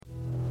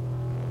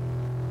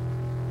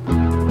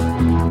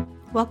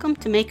Welcome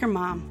to Maker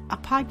Mom, a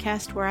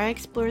podcast where I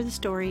explore the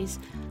stories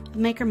of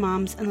maker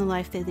moms and the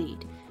life they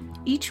lead.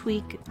 Each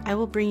week, I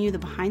will bring you the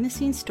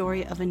behind-the-scenes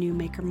story of a new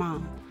maker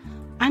mom.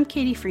 I'm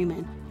Katie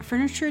Freeman, a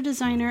furniture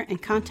designer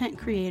and content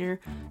creator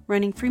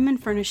running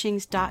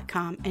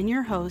freemanfurnishings.com and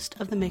your host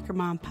of the Maker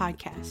Mom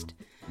podcast.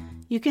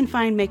 You can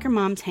find Maker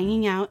Moms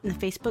hanging out in the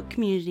Facebook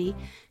community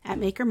at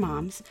Maker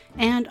Moms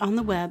and on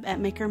the web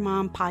at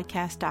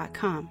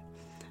makermompodcast.com.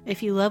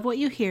 If you love what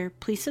you hear,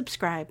 please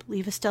subscribe,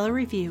 leave a stellar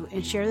review,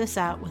 and share this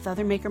out with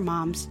other maker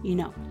moms you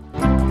know.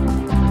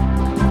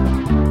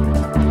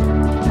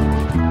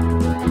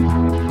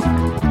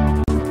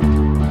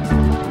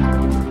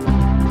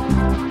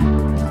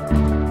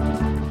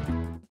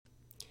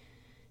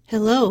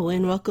 Hello,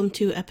 and welcome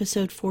to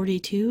episode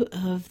 42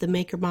 of the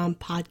Maker Mom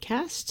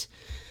podcast.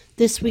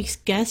 This week's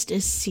guest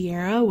is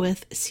Sierra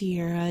with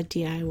Sierra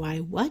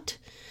DIY What.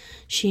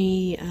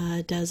 She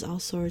does all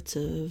sorts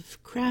of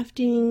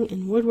crafting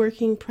and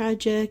woodworking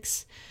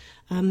projects,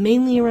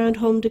 mainly around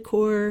home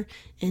decor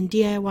and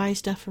DIY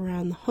stuff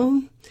around the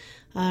home.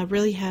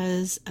 Really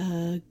has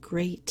a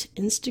great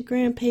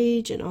Instagram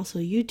page and also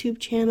YouTube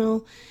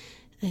channel.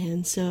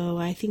 And so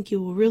I think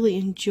you will really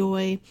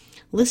enjoy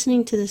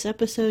listening to this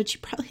episode. She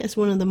probably has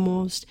one of the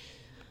most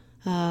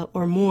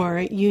or more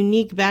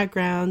unique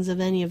backgrounds of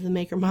any of the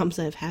maker moms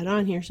I've had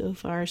on here so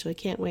far. So I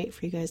can't wait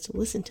for you guys to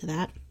listen to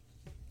that.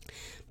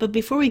 But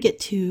before we get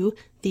to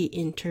the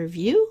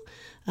interview,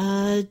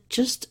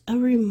 just a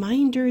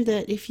reminder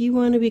that if you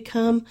want to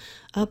become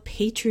a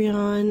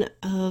Patreon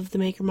of the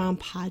Maker Mom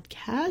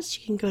podcast,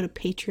 you can go to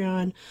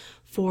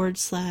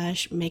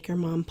Patreon.com/Maker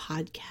Mom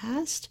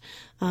podcast.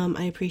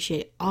 I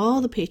appreciate all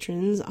the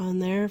patrons on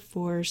there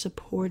for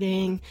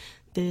supporting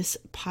this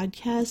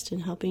podcast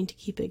and helping to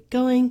keep it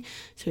going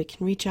so it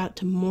can reach out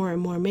to more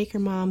and more maker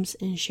moms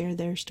and share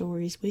their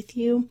stories with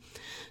you.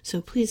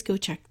 So please go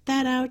check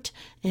that out.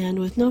 And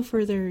with no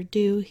further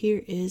ado,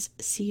 here is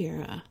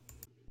Sierra.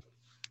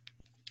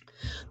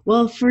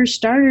 Well, for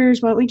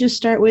starters, why don't we just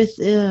start with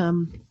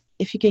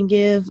if you can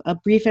give a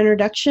brief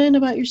introduction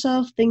about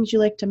yourself, things you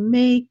like to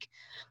make,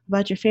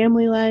 about your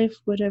family life,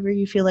 whatever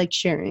you feel like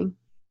sharing.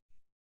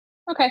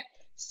 Okay,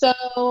 so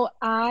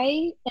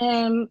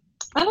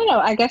I don't know,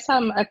 I guess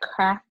I'm a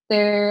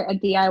crafter, a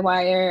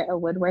DIYer, a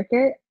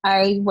woodworker.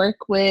 I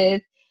work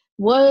with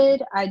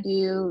wood. I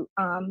do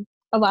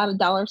a lot of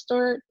dollar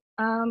store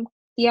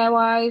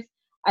DIYs.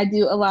 I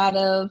do a lot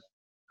of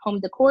home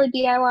decor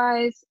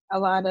DIYs, a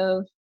lot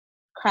of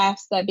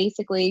crafts that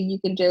basically you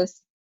can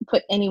just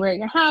put anywhere in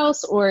your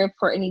house or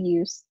for any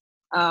use,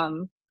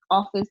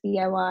 office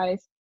DIYs.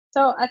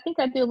 So I think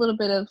I do a little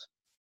bit of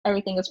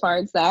everything as far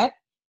as that.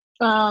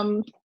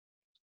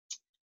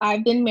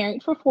 I've been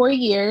married for 4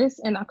 years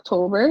in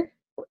October,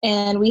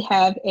 and we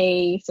have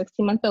a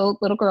 16-month-old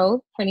little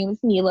girl. Her name is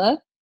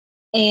Mila,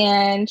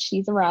 and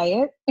she's a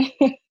riot.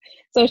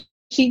 So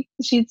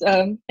she's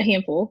a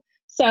handful.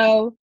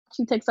 So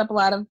she takes up a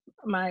lot of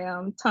my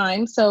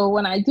time. So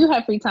when I do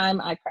have free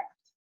time, I craft.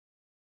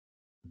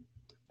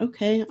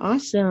 Okay,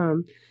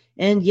 awesome.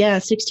 And yeah,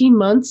 16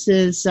 months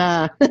is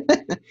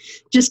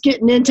just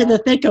getting into the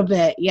thick of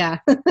it. Yeah.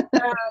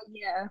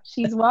 Yeah.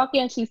 She's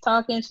walking, she's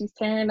talking, she's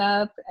tearing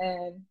up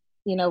and,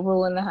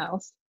 ruling the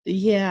house.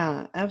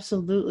 Yeah,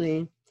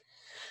 absolutely.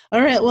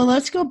 All right. Well,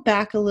 let's go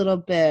back a little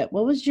bit.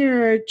 What was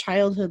your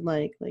childhood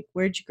like? Like,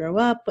 where'd you grow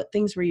up? What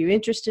things were you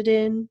interested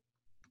in?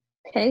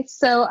 Okay.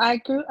 So I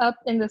grew up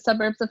in the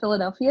suburbs of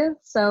Philadelphia.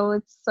 So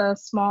it's a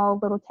small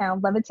little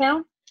town,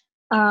 Levittown.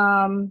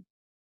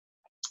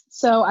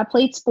 So I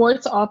played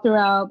sports all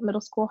throughout middle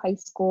school, high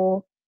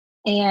school,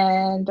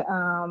 and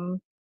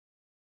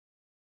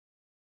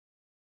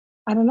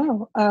I don't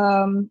know.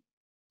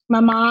 My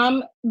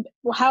mom,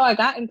 how I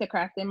got into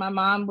crafting, my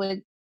mom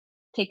would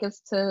take us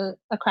to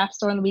a craft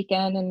store on the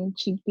weekend and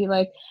she'd be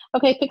like,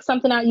 okay, pick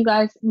something out, you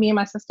guys, me and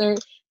my sister,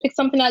 pick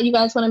something out you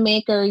guys want to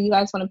make or you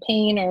guys want to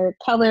paint or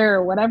color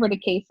or whatever the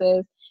case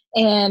is.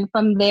 And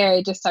from there,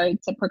 it just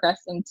started to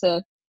progress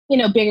into,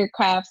 bigger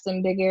crafts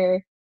and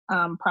bigger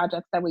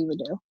projects that we would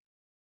do.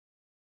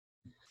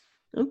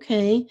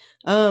 Okay.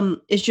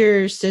 Is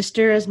your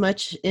sister as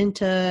much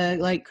into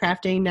like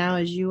crafting now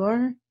as you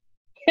are?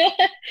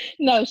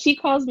 No, she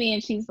calls me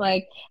and she's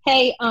like,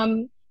 hey,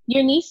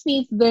 your niece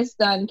needs this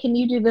done. Can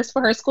you do this for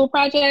her school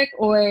project?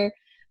 Or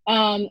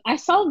I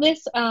saw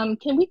this,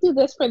 can we do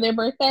this for their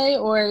birthday?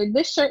 Or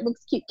this shirt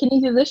looks cute. Can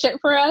you do this shirt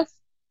for us?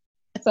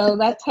 So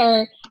that's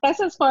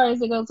as far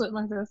as it goes with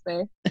my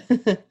sister.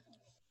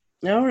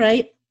 All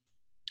right.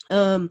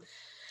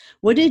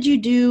 What did you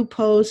do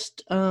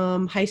post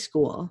high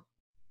school?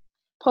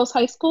 Post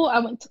high school, I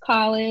went to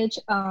college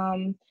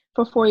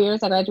for 4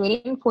 years. I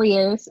graduated in 4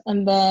 years,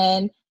 and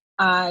then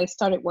I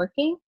started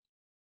working.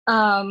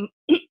 And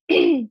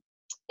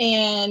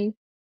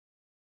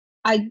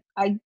I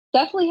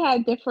definitely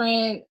had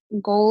different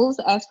goals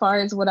as far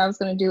as what I was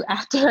going to do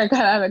after I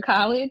got out of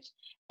college,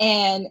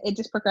 and it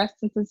just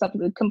progressed into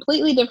something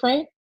completely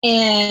different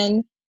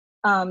and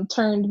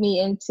turned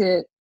me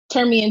to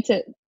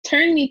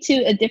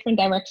a different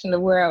direction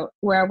of where I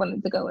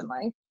wanted to go in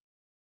life.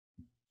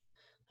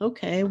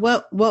 Okay.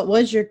 What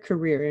was your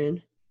career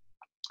in?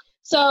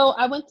 So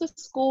I went to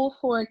school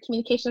for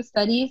communication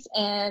studies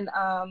and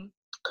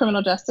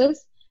criminal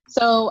justice.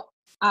 So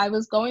I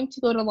was going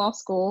to go to law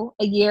school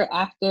a year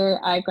after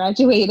I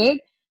graduated,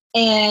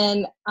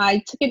 and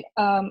I took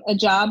a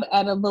job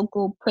at a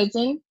local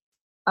prison,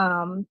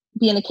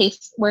 being a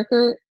case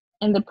worker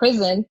in the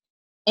prison.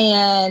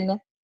 And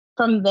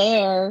from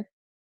there,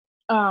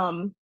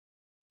 um,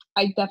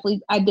 I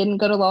didn't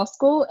go to law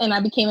school, and I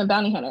became a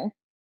bounty hunter.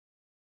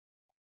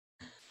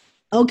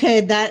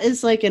 Okay, that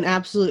is like an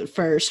absolute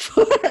first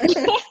for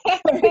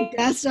a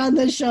guest on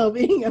the show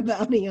being a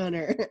bounty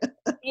hunter.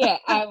 Yeah,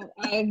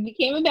 I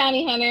became a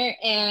bounty hunter,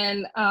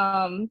 and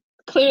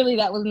clearly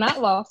that was not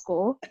law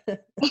school.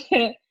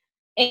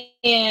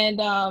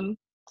 And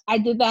I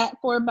did that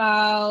for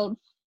about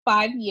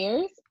 5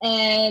 years.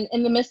 And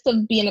in the midst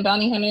of being a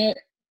bounty hunter,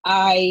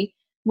 I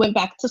went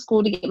back to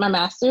school to get my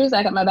master's.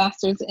 I got my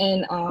master's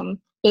in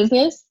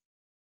business.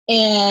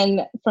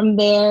 And from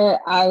there,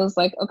 I was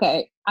like,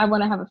 okay, I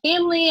want to have a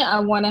family. I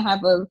want to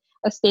have a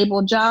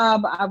stable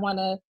job. I want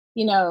to,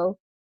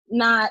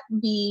 not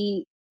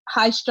be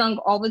high strung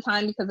all the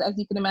time because, as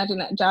you can imagine,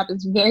 that job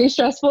is very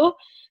stressful.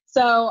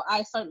 So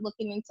I started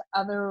looking into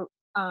other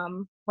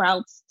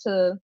routes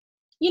to,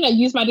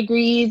 use my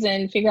degrees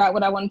and figure out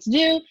what I wanted to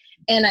do.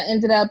 And I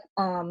ended up,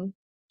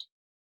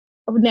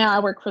 now I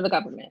work for the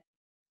government.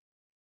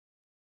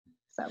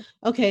 So.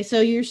 Okay,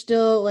 so you're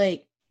still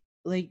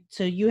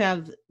so you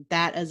have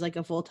that as like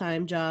a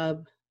full-time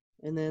job,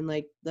 and then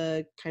like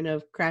the kind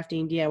of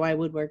crafting DIY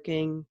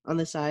woodworking on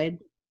the side?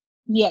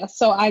 Yeah,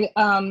 so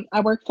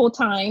I work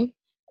full-time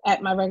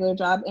at my regular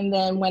job, and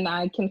then when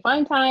I can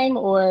find time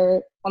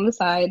or on the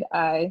side,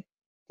 I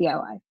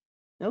DIY.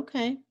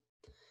 Okay.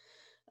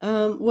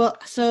 Well,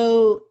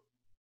 so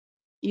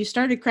you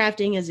started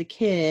crafting as a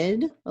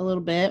kid a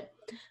little bit,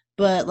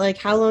 but like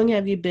how long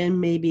have you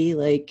been maybe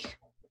like,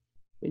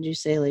 would you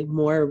say like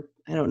more,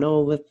 I don't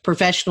know, with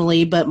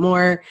professionally, but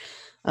more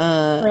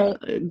right.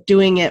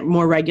 Doing it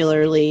more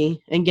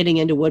regularly and getting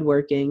into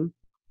woodworking?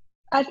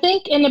 I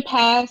think in the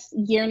past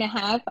year and a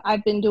half,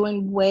 I've been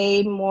doing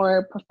way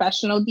more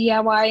professional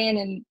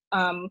DIYing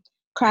and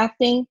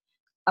crafting.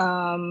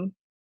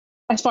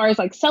 As far as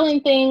like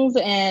selling things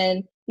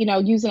and,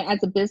 using it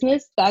as a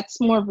business, that's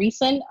more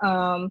recent.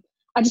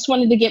 I just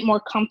wanted to get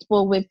more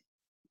comfortable with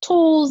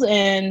tools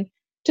and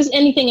just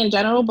anything in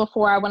general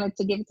before I wanted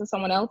to give it to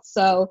someone else.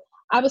 So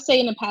I would say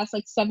in the past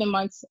like 7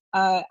 months,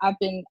 I've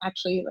been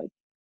actually like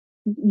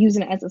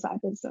using it as a side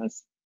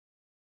business.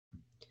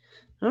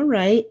 All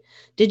right.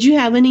 Did you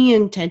have any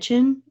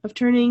intention of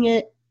turning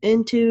it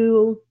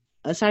into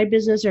a side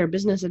business or a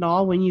business at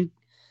all when you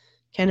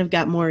kind of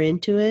got more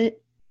into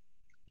it?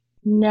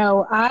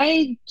 No,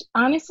 I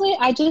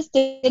just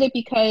did it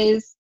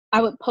because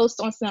I would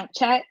post on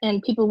Snapchat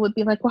and people would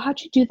be like, well,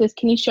 how'd you do this?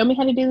 Can you show me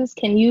how to do this?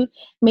 Can you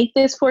make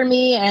this for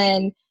me?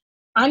 And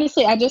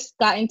honestly, I just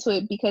got into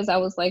it because I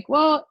was like,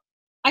 well,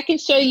 I can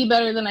show you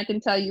better than I can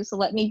tell you. So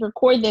let me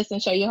record this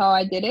and show you how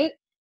I did it.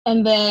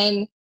 And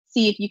then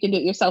see if you can do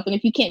it yourself. And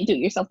if you can't do it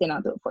yourself, then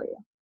I'll do it for you.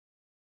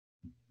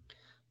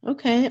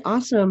 Okay,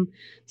 awesome.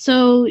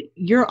 So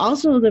you're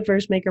also the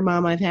first maker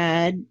mom I've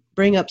had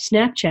bring up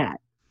Snapchat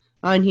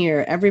on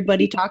here.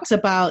 Everybody talks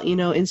about,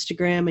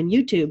 Instagram and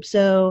YouTube.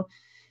 So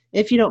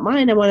if you don't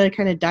mind, I want to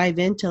kind of dive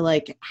into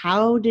like,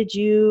 how did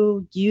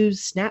you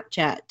use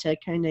Snapchat to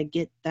kind of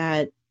get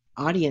that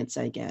audience,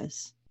 I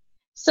guess?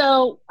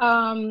 So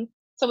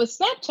with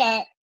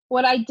Snapchat,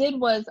 what I did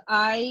was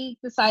I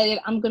decided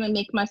I'm going to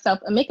make myself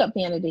a makeup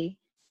vanity.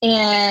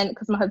 And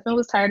because my husband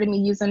was tired of me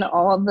using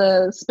all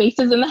the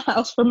spaces in the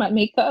house for my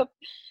makeup.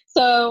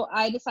 So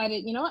I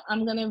decided, you know what,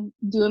 I'm going to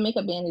do a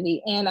makeup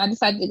vanity. And I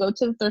decided to go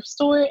to the thrift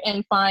store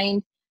and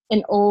find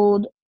an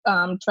old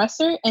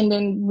dresser and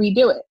then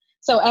redo it.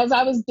 So as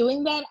I was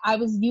doing that, I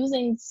was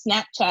using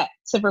Snapchat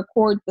to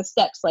record the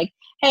steps like,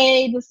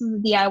 hey, this is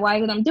the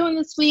DIY that I'm doing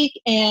this week.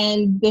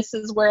 And this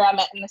is where I'm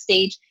at in the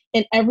stage.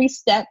 And every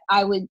step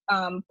I would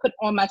put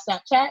on my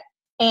Snapchat,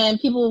 and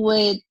people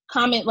would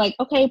comment like,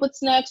 okay,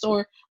 what's next?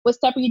 Or what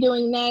step are you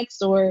doing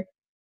next? Or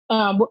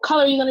what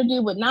color are you going to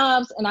do with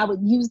knobs? And I would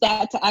use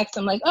that to ask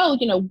them like, oh,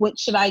 what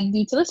should I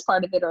do to this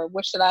part of it? Or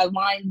what should I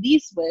line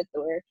these with?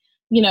 Or,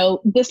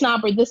 this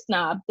knob or this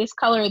knob, this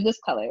color or this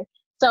color.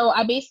 So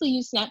I basically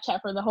used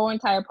Snapchat for the whole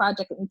entire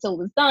project until it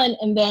was done.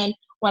 And then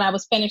when I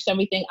was finished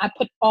everything, I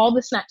put all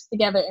the snaps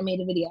together and made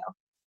a video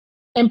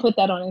and put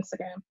that on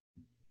Instagram.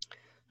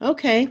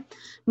 Okay.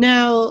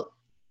 Now,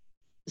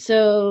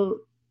 so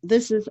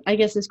this is, I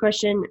guess, this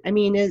question, I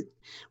mean,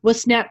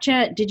 was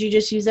Snapchat, did you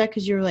just use that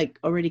because you were like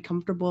already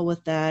comfortable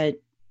with that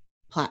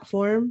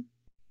platform?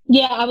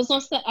 Yeah, I was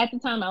at the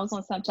time I was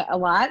on Snapchat a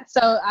lot.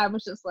 So I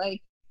was just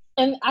like,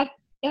 and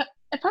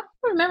if I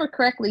remember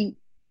correctly,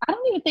 I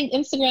don't even think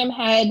Instagram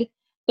had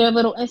their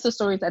little Insta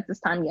stories at this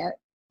time yet.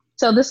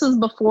 So this was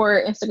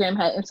before Instagram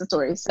had Insta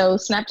stories. So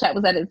Snapchat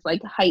was at its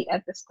like height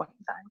at this point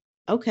in time.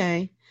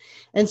 Okay.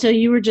 And so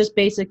you were just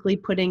basically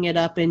putting it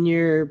up in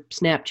your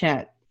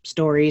Snapchat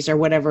stories or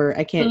whatever,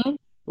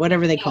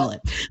 whatever they call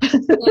it.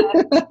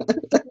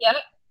 Yeah.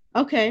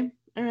 Okay.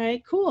 All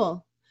right.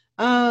 Cool.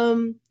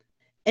 Um,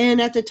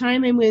 and at the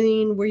time, I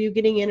mean, were you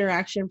getting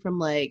interaction from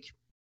like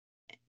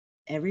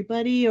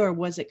everybody, or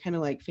was it kind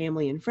of like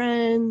family and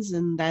friends,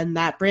 and then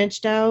that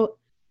branched out?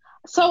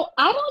 So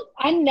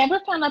I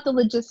never found out the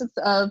logistics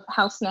of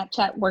how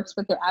Snapchat works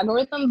with their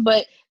algorithm,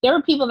 but there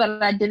were people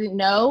that I didn't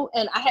know,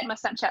 and I had my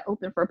Snapchat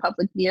open for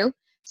public view.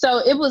 So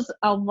it was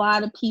a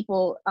lot of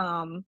people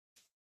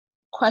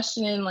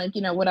questioning, like,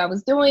 what I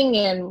was doing,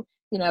 and,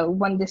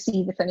 wanted to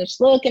see the finished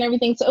look and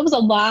everything. So it was a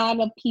lot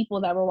of people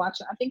that were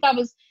watching. I think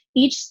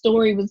each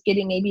story was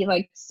getting maybe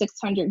like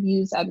 600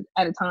 views at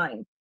a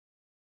time.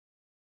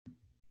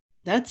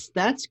 That's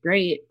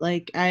great.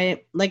 Like I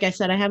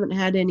said, I haven't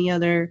had any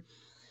other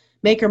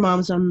maker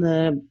moms on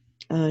the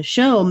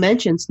show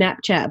mention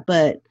Snapchat,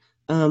 but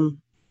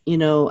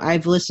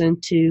I've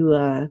listened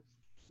to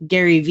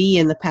Gary Vee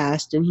in the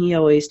past, and he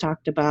always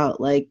talked about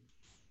like,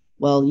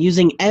 well,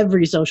 using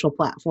every social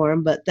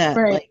platform, but that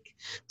Right. like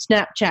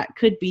Snapchat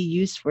could be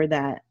used for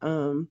that.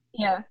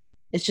 Yeah.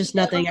 It's just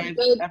That nothing was a I've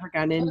good, ever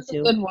gotten that was a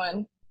into. good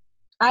one.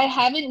 I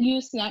haven't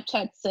used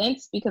Snapchat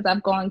since because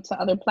I've gone to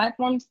other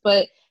platforms,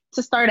 but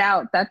to start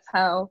out, that's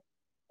how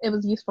it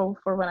was useful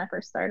for when I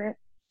first started.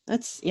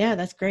 That's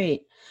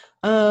great.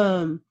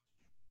 Um,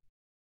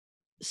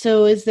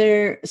 so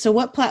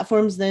what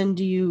platforms then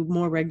do you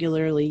more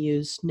regularly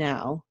use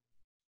now?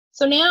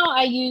 So now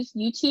I use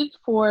YouTube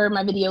for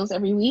my videos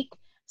every week,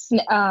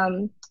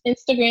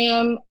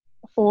 Instagram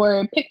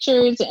for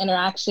pictures and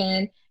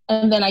interaction,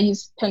 and then I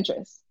use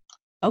Pinterest.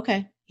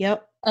 Okay.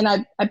 Yep. And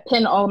I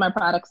pin all of my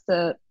products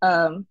to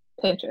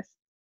Pinterest.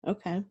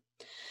 Okay.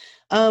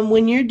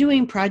 When you're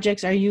doing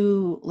projects, are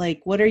you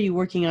like, what are you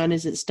working on?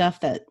 Is it stuff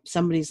that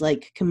somebody's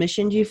like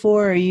commissioned you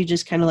for, or are you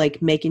just kind of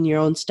like making your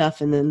own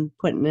stuff and then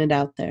putting it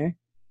out there?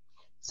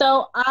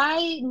 So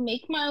I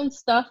make my own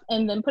stuff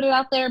and then put it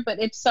out there. But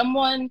if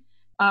someone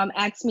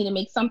asks me to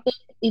make something,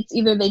 it's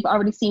either they've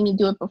already seen me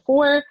do it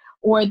before,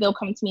 or they'll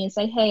come to me and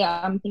say, "Hey,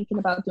 I'm thinking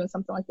about doing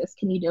something like this.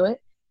 Can you do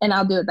it?" And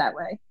I'll do it that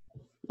way.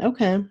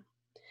 Okay.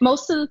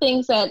 Most of the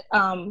things that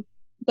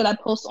I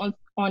post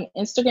on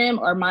Instagram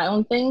are my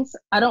own things.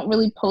 I don't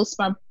really post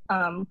my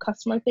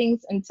customer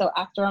things until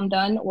after I'm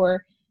done,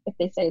 or if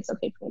they say it's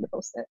okay for me to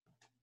post it.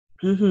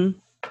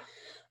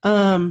 Mm-hmm.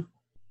 Um,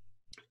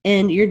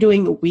 and you're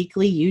doing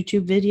weekly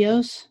YouTube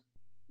videos?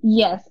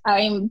 Yes,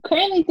 I'm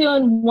currently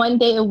doing 1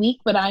 day a week,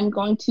 but I'm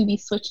going to be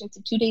switching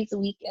to 2 days a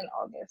week in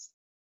August.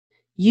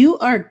 You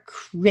are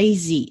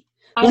crazy.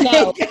 I Like,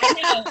 know,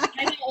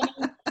 I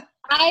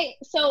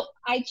know.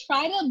 I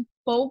try to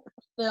bulk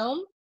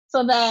film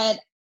so that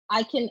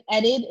I can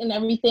edit and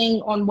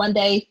everything on 1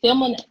 day,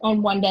 film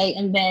on 1 day,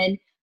 and then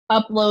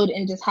upload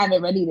and just have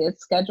it ready to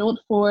scheduled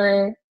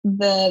for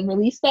the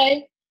release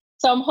day.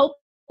 So I'm hoping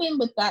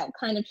with that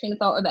kind of train of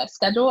thought or that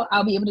schedule,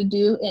 I'll be able to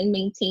do and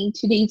maintain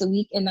 2 days a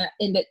week and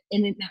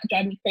it not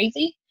drive me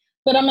crazy.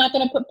 But I'm not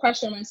going to put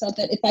pressure on myself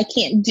that if I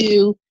can't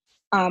do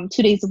 2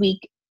 days a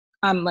week,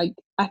 I'm like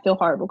I feel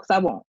horrible because I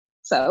won't.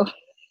 So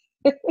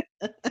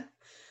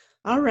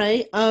all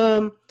right.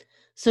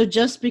 So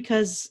just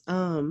because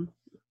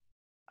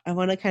I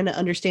want to kind of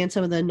understand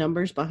some of the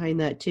numbers behind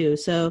that too.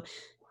 So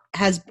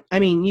I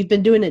mean, you've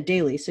been doing it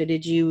daily. So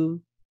did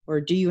you,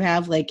 or do you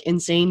have like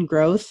insane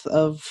growth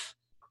of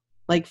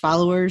like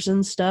followers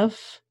and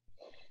stuff?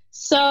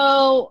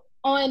 So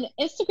on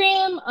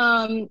Instagram,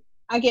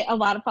 I get a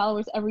lot of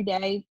followers every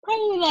day,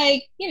 probably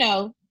like,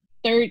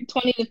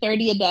 20 to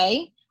 30 a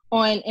day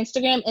on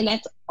Instagram. And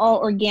that's all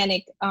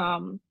organic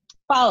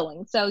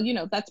following. So,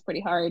 that's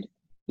pretty hard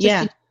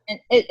just Yeah.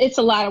 it's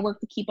a lot of work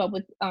to keep up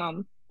with,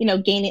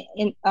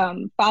 gaining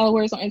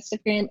followers on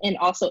Instagram and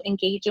also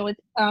engaging with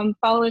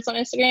followers on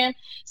Instagram.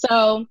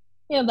 So,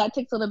 that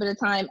takes a little bit of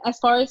time. As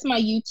far as my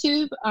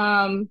YouTube,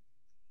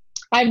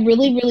 I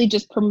really, really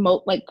just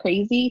promote like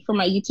crazy for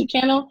my YouTube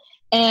channel.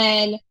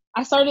 And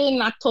I started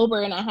in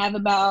October and I have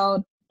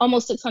about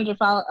almost 600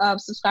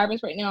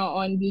 subscribers right now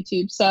on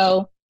YouTube.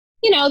 So,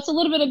 it's a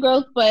little bit of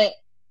growth, but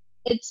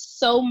it's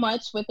so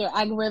much with their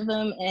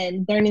algorithm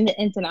and learning the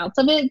ins and outs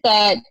of it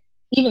that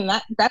even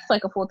that's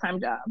like a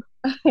full-time job.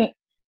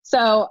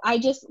 So I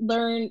just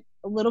learn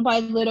little by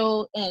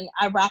little and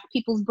I rack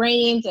people's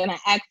brains and I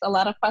ask a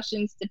lot of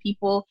questions to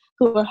people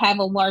who have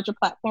a larger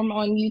platform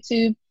on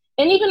YouTube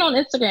and even on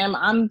Instagram.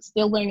 I'm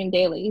still learning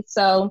daily.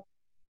 So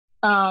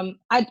I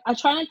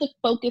try not to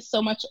focus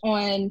so much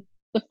on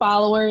the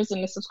followers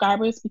and the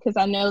subscribers because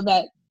I know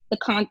that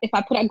if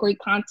I put out great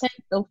content,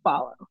 they'll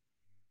follow.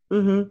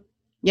 Mm-hmm.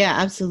 Yeah,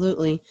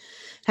 absolutely.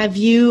 Have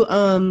you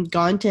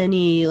gone to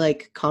any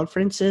like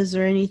conferences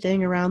or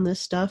anything around this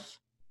stuff?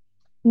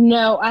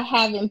 No, I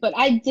haven't, but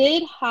I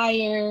did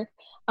hire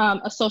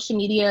a social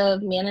media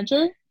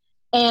manager,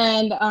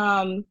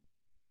 and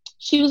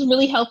she was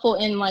really helpful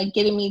in like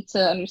getting me to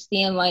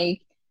understand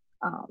like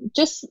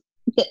just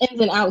the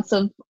ins and outs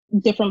of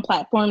different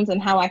platforms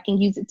and how I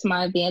can use it to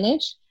my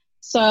advantage.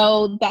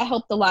 So that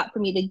helped a lot for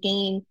me to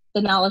gain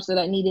the knowledge that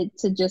I needed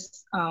to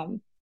just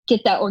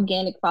get that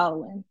organic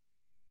following.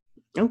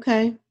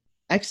 Okay. But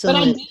I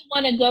Excellent. do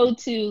want to go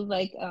to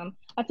like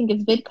I think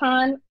it's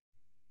VidCon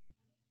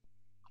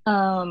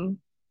In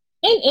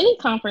any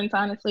conference,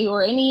 honestly,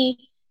 or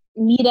any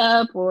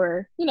meetup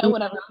or,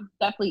 whatever. I'm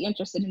definitely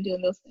interested in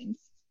doing those things.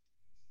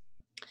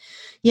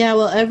 Yeah,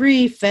 well,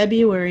 every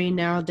February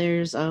now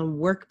there's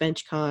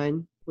Workbench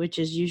Con, which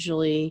is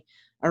usually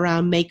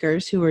around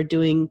makers who are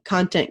doing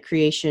content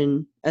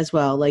creation as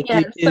well, like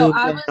Yeah, so YouTube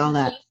I and was all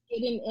that. just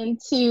getting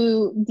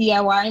into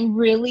DIY. I'm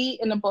really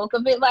in the bulk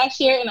of it last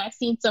year, and I've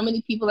seen so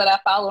many people that I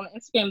follow on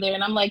Instagram there,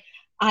 and I'm like,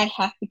 I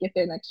have to get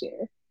there next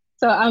year.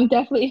 So I'm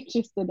definitely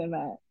interested in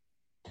that.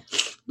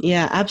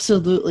 Yeah,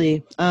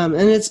 absolutely. And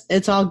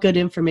it's all good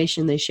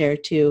information they share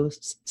too.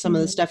 Some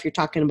of the stuff you're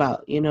talking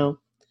about,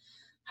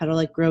 how to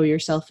like grow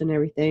yourself and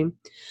everything.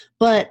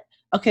 But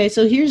okay,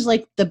 so here's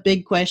like the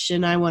big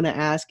question I want to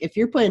ask. If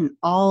you're putting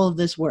all of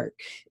this work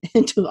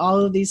into all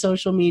of these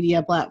social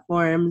media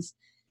platforms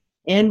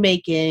and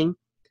making,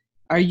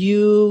 are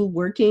you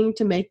working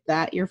to make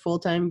that your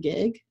full-time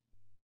gig?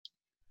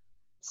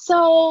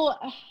 So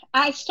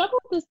I struggle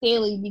with this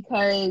daily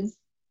because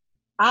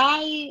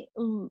I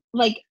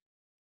like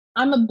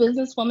I'm a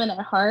businesswoman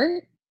at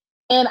heart,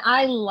 and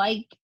I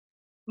like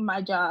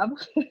my job.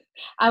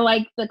 I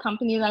like the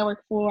company that I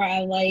work for. I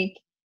like,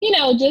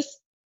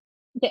 just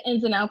the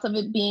ins and outs of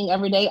it being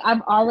every day.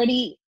 I've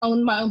already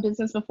owned my own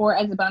business before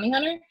as a bounty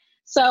hunter.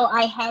 So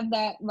I have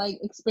that like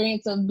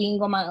experience of being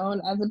on my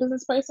own as a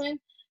business person.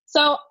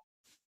 So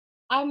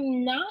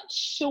I'm not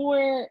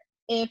sure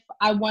if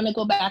I want to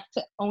go back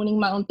to owning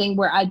my own thing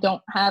where I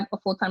don't have a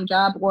full-time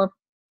job or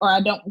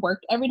I don't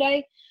work every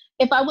day.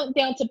 If I went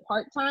down to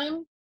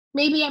part-time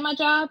maybe at my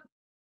job,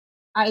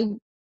 I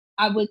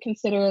I would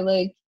consider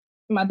like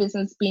my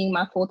business being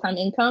my full-time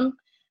income,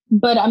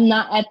 but I'm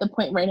not at the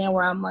point right now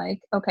where I'm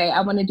like, okay, I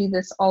want to do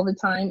this all the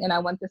time and I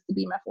want this to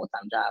be my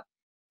full-time job.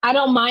 I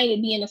don't mind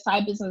it being a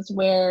side business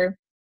where,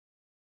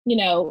 you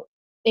know,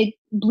 it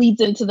bleeds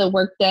into the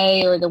work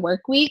day or the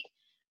work week.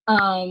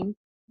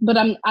 But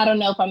I don't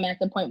know if I'm at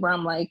the point where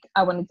I'm like,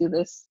 I want to do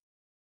this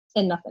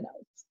and nothing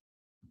else.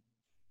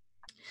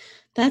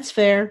 That's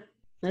fair.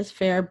 That's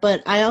fair.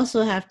 But I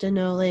also have to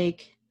know,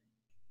 like,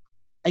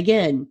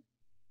 again,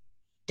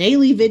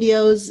 daily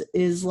videos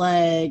is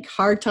like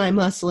hard time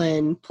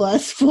hustling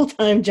plus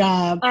full-time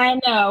job I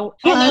know,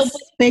 plus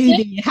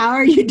baby. How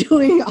are you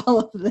doing all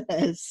of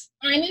this?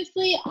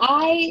 honestly,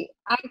 I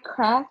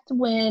craft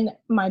when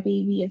my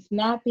baby is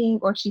napping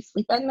or she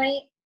sleep at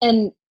night.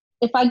 And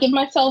if I give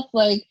myself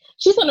like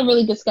she's on a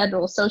really good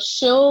schedule. So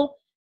she'll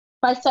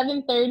by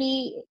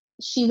 7:30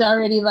 she's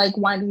already like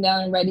winding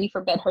down and ready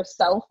for bed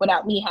herself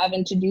without me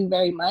having to do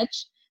very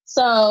much.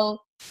 So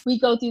we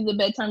go through the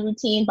bedtime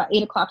routine. By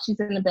 8 o'clock she's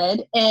in the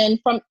bed. And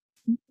from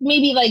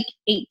maybe like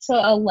 8 to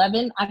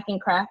 11 I can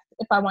craft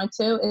if I want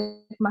to.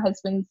 If my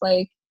husband's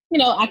like,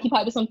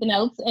 occupied with something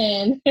else,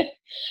 and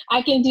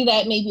I can do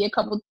that maybe a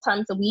couple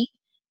times a week.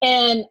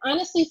 And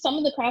honestly, some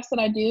of the crafts that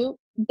I do,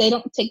 they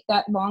don't take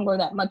that long or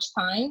that much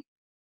time.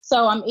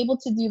 So I'm able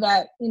to do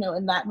that, in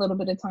that little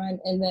bit of time.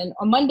 And then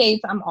on Mondays,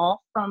 I'm off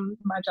from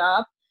my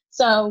job.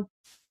 So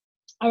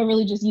I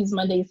really just use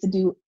Mondays to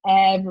do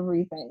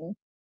everything.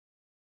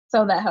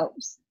 So that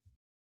helps.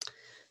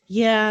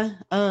 Yeah,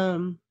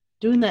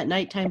 doing that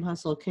nighttime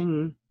hustle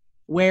can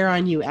wear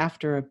on you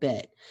after a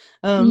bit.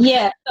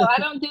 Yeah, so I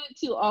don't do it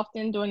too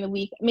often during the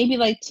week. Maybe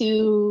like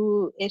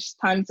two-ish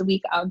times a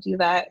week I'll do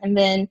that. And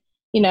then,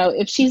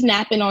 if she's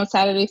napping on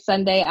Saturday,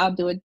 Sunday, I'll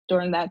do it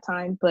during that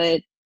time.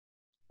 But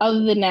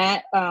other than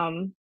that,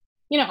 I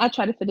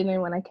try to fit it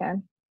in when I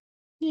can.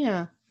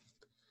 Yeah.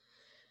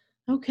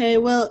 Okay,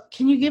 well,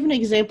 can you give an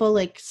example,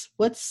 like,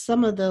 what's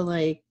some of the,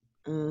 like,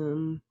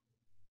 kind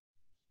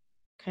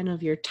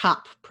of your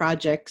top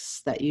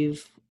projects that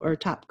or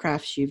top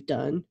crafts you've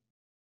done?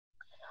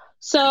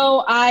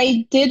 So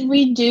I did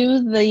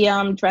redo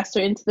the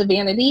dresser into the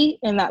vanity,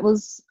 and that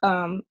was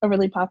a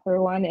really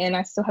popular one. And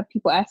I still have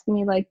people asking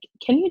me like,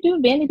 "Can you do a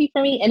vanity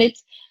for me?" And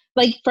it's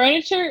like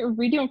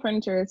redoing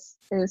furniture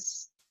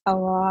is a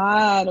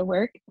lot of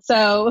work.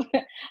 So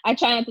I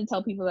try not to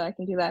tell people that I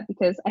can do that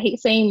because I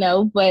hate saying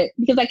no, but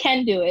because I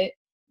can do it,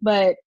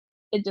 but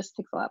it just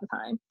takes a lot of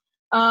time.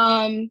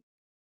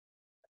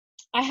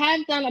 I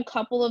have done a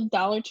couple of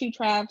Dollar Tree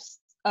crafts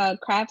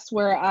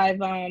where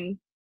I've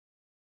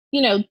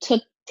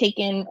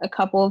taken a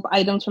couple of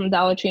items from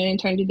Dollar Tree and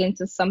turned it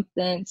into some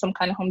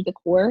kind of home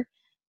decor.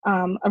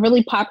 A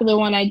really popular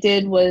one I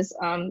did was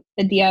a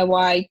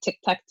DIY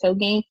tic-tac-toe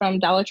game from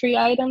Dollar Tree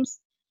items.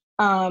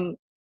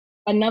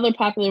 Another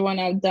popular one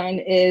I've done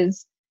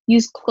is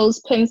use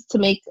clothespins to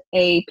make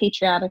a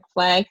patriotic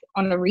flag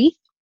on a wreath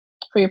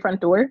for your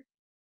front door.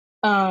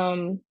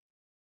 That's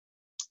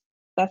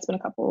been a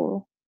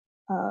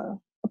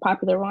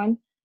popular one.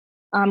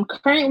 I'm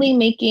currently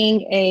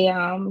making a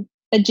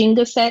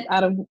Jenga set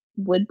out of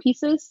wood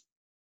pieces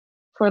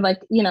for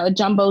like, a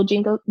jumbo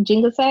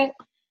Jenga set.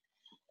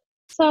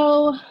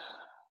 So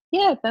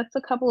yeah, that's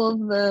a couple of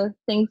the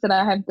things that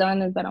I have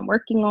done and that I'm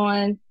working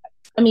on.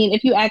 I mean,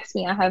 if you ask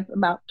me, I have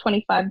about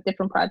 25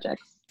 different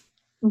projects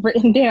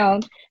written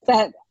down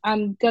that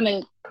I'm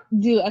gonna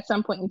do at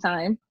some point in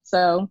time.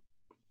 So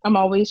I'm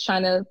always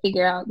trying to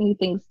figure out new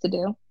things to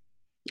do.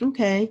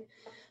 Okay.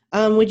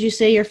 Would you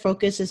say your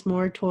focus is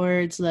more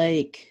towards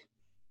like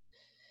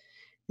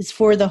it's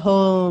for the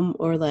home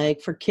or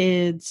like for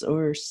kids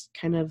or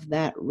kind of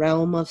that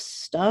realm of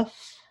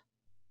stuff?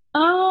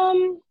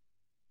 Um,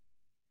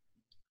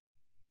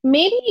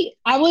 Maybe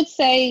I would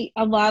say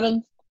a lot of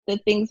the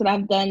things that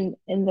I've done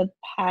in the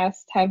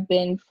past have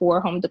been for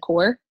home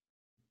decor.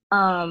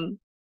 Um,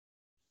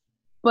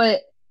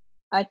 but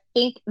I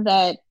think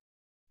that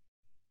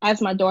as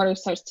my daughter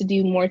starts to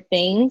do more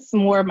things,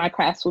 more of my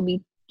crafts will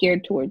be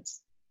geared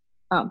towards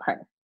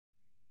her.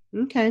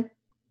 Okay.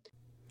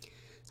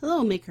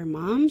 Hello, Maker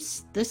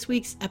Moms. This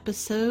week's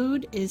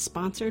episode is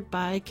sponsored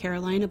by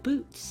Carolina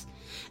Boots.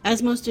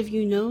 As most of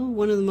you know,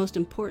 one of the most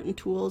important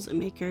tools a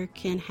maker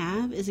can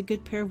have is a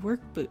good pair of work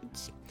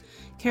boots.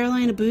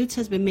 Carolina Boots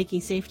has been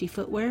making safety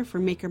footwear for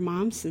Maker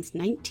Moms since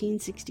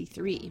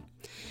 1963.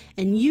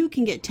 And you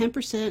can get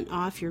 10%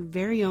 off your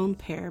very own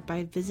pair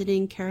by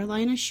visiting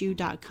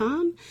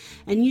carolinashoe.com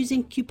and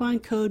using coupon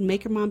code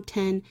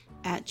MakerMom10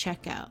 at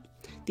checkout.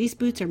 These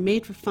boots are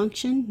made for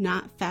function,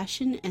 not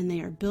fashion, and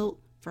they are built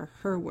for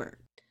her work.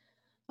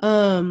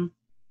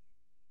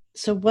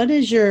 So what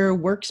does your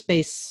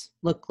workspace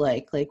look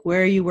like? Like,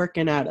 where are you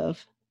working out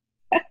of?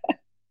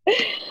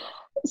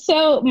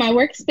 So my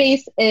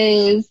workspace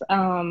is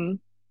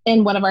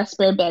in one of our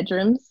spare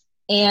bedrooms,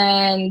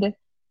 and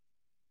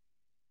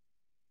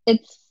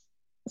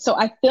so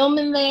I film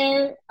in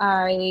there,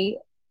 I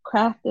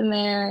craft in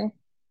there,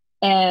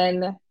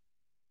 and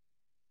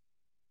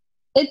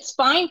it's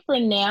fine for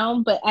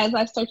now, but as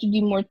I start to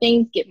do more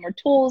things, get more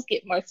tools,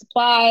 get more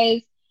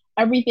supplies,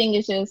 everything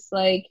is just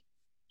like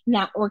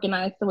not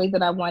organized the way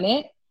that I want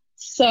it.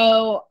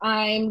 So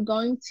I'm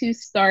going to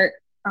start,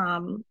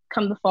 come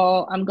the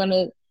fall, I'm going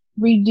to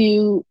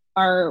redo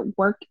our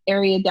work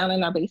area down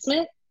in our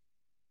basement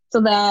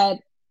so that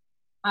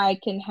I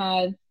can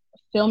have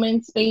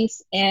filming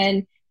space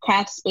and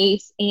craft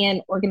space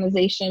and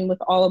organization with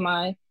all of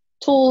my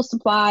tools,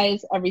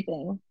 supplies,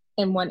 everything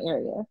in one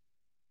area.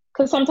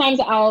 Because sometimes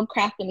I'll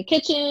craft in the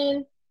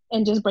kitchen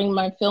and just bring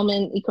my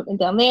filming equipment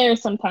down there.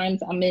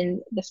 Sometimes I'm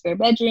in the spare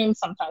bedroom.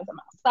 Sometimes I'm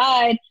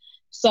outside.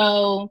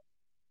 So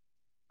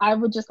I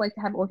would just like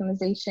to have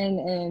organization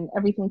and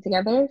everything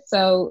together.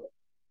 So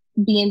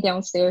being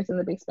downstairs in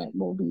the basement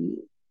will be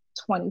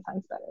 20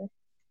 times better.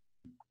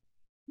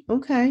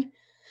 Okay.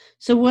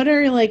 So what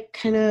are like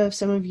kind of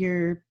some of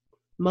your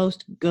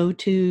most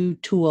go-to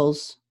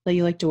tools that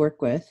you like to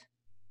work with?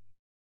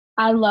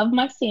 I love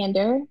my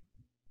sander.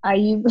 I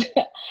use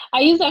I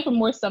use that for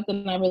more stuff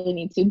than I really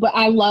need to, but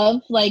I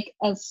love like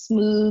a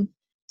smooth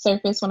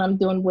surface when I'm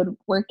doing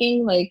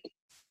woodworking. Like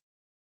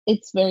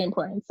it's very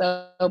important.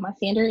 So my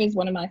sander is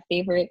one of my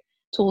favorite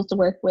tools to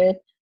work with.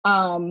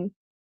 I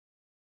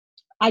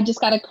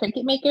just got a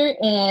Cricut Maker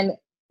and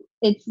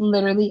it's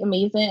literally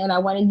amazing, and I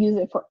want to use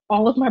it for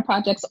all of my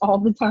projects all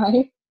the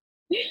time.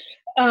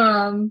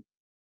 um,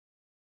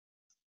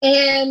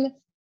 and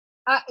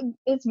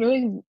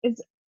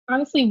it's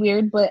honestly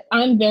weird, but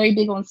I'm very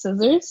big on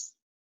scissors.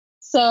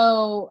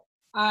 So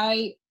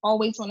I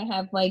always want to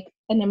have like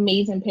an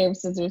amazing pair of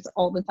scissors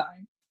all the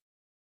time.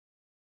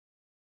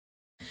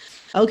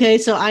 Okay,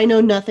 so I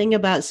know nothing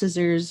about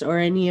scissors or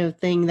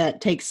anything that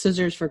takes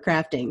scissors for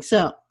crafting.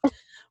 So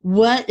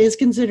what is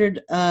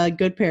considered a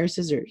good pair of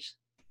scissors?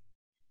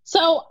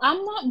 So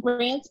I'm not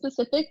brand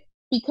specific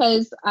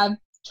because I've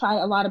tried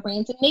a lot of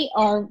brands,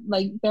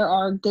 and there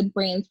are good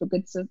brands for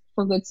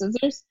good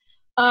scissors.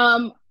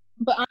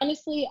 But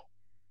honestly,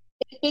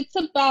 if it's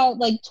about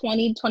like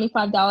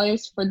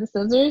 $20-$25 for the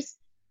scissors,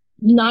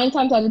 9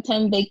 times out of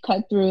 10 they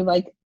cut through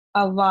like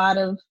a lot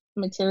of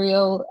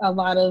material, a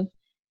lot of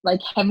like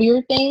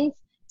heavier things.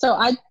 So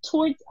I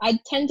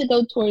tend to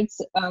go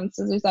towards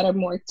scissors that are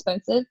more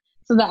expensive,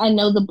 so that I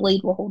know the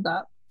blade will hold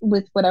up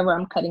with whatever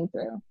I'm cutting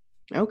through.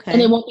 Okay.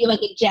 And it won't be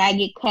like a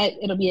jagged cut.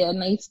 It'll be a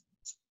nice,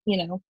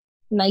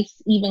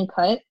 nice even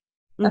cut.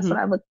 That's what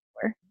I look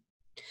for.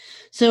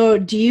 So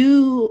do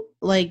you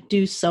like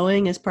do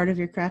sewing as part of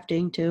your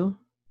crafting too?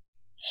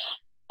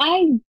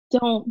 I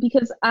don't,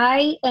 because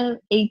I am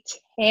a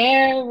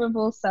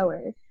terrible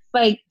sewer.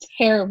 Like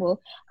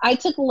terrible. I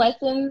took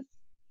lessons.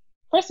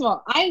 First of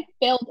all, I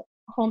failed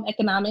home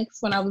economics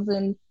when I was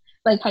in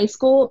like high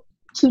school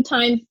 2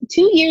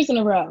 years in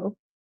a row.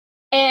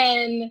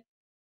 And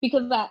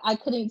because I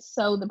couldn't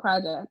sew the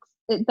projects.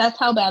 That's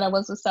how bad I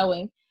was with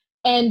sewing.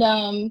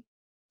 And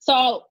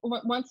so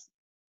once,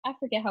 I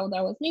forget how old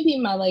I was, maybe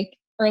in my like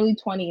early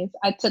 20s,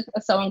 I took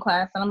a sewing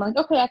class and I'm like,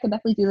 okay, I could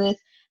definitely do this.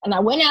 And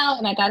I went out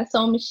and I got a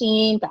sewing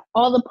machine, got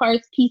all the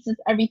parts, pieces,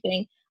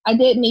 everything. I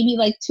did maybe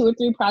like 2 or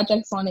 3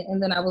 projects on it.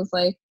 And then I was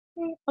like,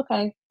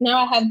 okay, now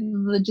I have the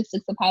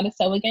logistics of how to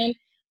sew again.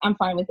 I'm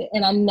fine with it.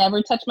 And I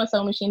never touched my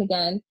sewing machine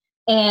again.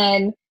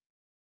 And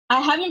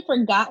I haven't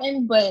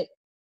forgotten, but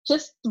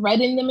just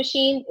threading the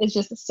machine is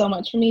just so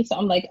much for me. So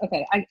I'm like,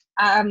 okay,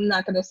 I'm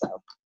not going to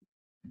sew.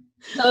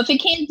 So if it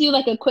can't do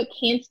like a quick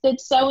hand stitch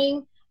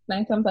sewing,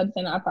 9 times out of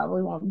 10, I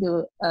probably won't do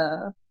it.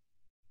 Or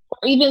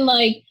even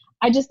like,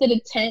 I just did a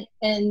tent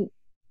and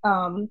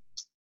an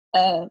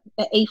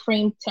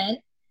A-frame tent,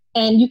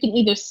 and you can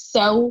either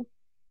sew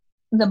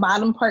the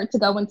bottom part to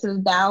go into the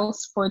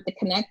dowels for it to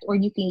connect, or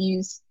you can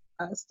use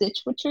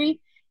stitch witchery.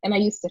 And I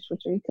use stitch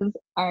witchery because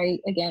I,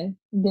 again,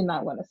 did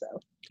not want to sew.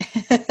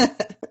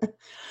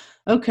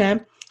 Okay.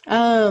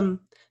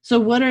 So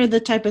what are the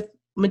type of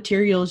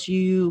materials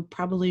you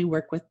probably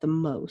work with the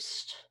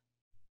most?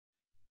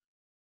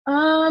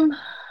 I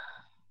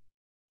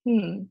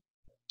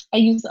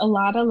use a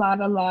lot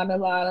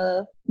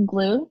of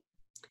glue.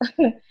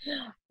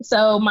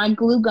 So my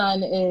glue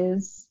gun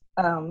is,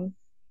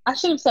 I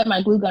should have said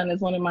my glue gun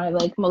is one of my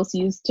like most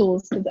used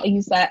tools because I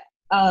use that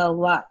a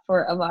lot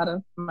for a lot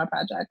of my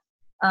projects.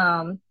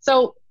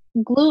 So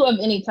glue of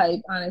any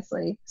type,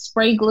 honestly,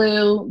 spray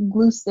glue,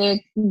 glue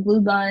stick,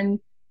 glue gun,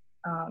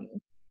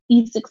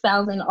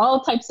 E6000,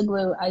 all types of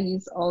glue I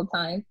use all the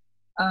time.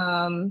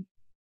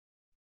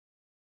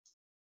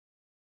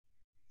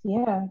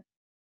 Yeah,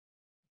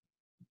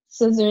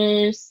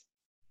 scissors.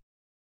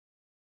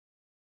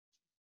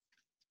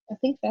 I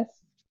think that's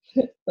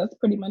that's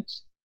pretty much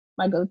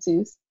my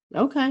go-tos.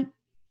 Okay.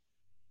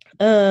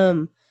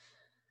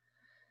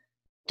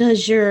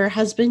 Does your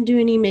husband do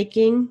any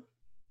making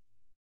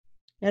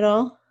at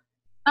all?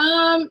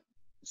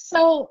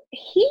 So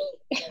he,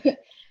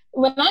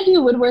 when I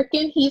do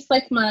woodworking, he's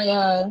like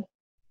my,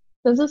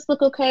 does this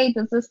look okay?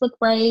 Does this look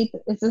right?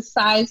 Is this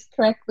sized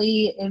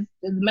correctly? Is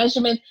the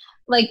measurement,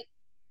 like,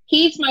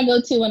 he's my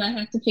go-to when I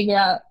have to figure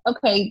out,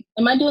 okay,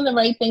 am I doing the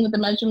right thing with the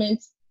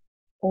measurements?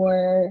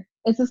 Or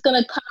is this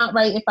going to come out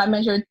right if I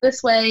measure it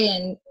this way?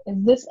 And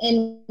is this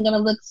end going to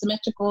look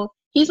symmetrical?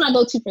 He's my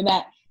go-to for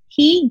that.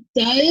 He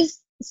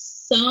does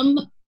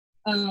some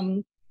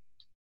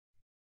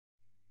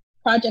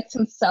projects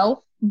himself,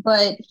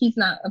 but he's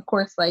not, of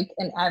course, like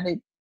an avid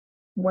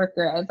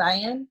worker as I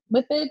am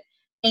with it.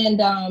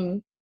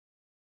 And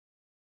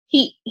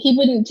he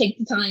wouldn't take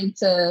the time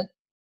to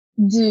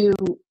do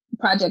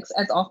projects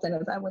as often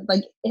as I would.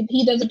 Like if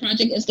he does a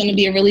project, it's going to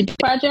be a really big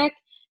project,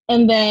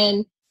 and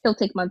then he'll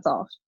take months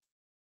off.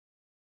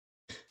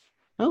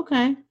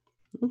 Okay.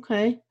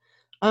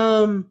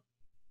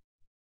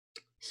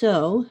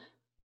 So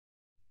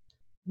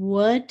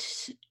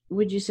what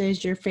would you say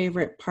is your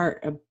favorite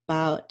part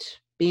about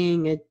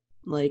being a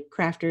like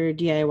crafter,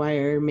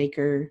 DIYer,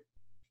 maker?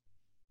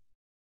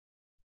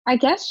 I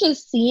guess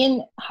just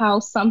seeing how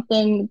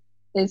something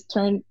is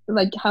turned,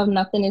 like how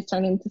nothing is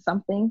turned into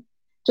something.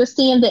 Just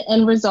seeing the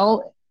end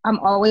result. I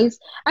kind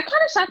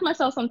of shock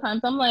myself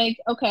sometimes. I'm like,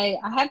 okay,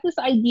 I have this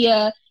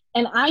idea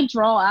and I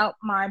draw out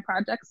my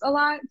projects a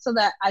lot so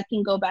that I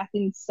can go back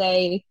and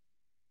say,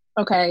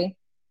 okay,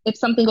 if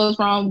something goes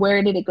wrong,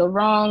 where did it go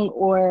wrong?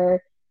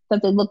 Or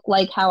does it look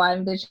like how I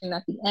envisioned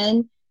at the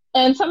end?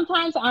 And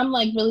sometimes I'm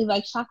like really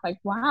like shocked, like,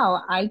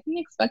 wow, I didn't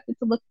expect it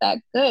to look that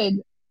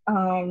good.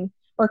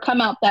 Or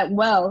come out that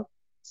well.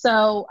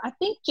 So I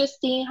think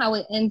just seeing how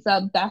it ends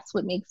up, that's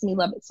what makes me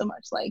love it so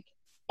much. Like,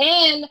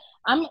 and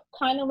I'm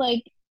kind of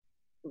like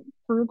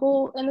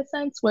frugal in a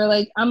sense where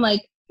like, I'm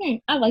like,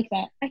 I like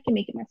that. I can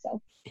make it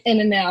myself. And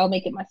then I'll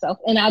make it myself.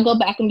 And I'll go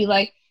back and be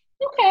like,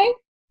 okay,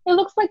 it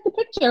looks like the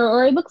picture,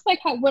 or it looks like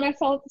what I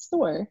saw at the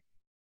store.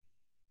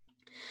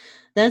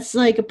 That's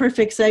like a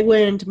perfect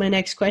segue into my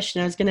next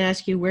question. I was going to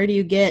ask you, where do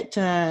you get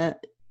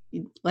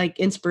like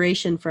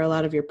inspiration for a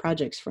lot of your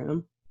projects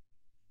from?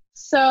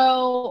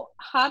 So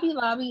Hobby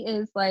Lobby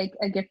is like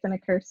a gift and a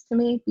curse to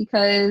me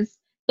because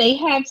they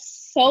have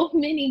so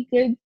many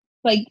good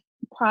like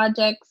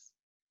projects,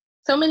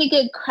 so many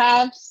good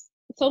crafts,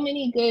 so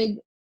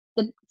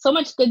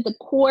much good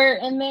decor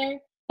in there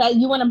that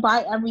you want to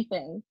buy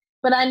everything.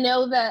 But I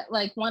know that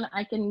like one,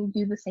 I can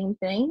do the same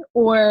thing,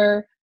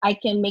 or I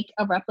can make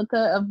a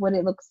replica of what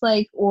it looks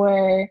like,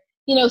 or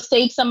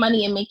save some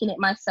money and making it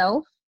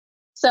myself.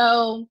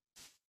 So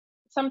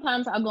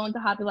sometimes I'll go into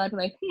Hobby Lobby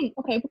like,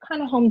 okay, what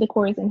kind of home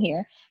decor is in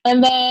here?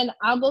 And then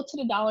I'll go to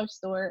the dollar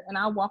store and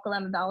I'll walk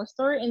around the dollar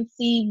store and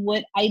see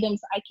what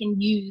items I can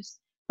use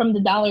from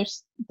the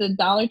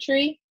Dollar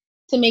Tree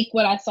to make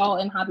what I saw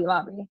in Hobby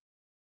Lobby.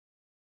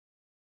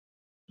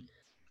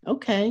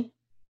 Okay.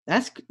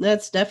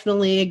 That's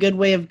definitely a good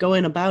way of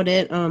going about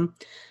it.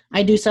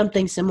 I do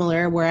something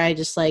similar where I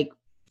just like,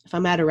 if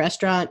I'm at a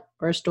restaurant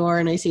or a store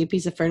and I see a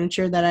piece of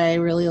furniture that I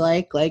really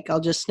like I'll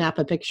just snap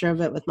a picture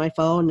of it with my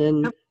phone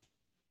and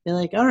be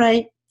like, all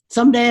right,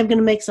 someday I'm going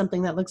to make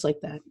something that looks like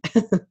that.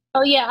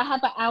 Oh yeah, I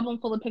have an album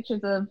full of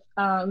pictures of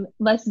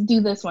let's do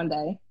this one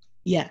day.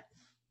 Yeah,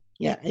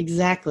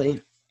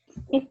 exactly.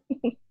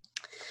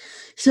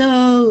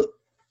 So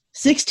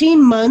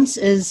 16 months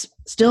is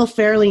still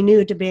fairly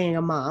new to being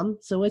a mom.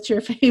 So what's your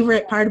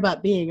favorite part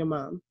about being a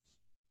mom?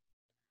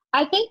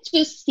 I think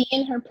just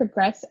seeing her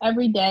progress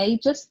every day,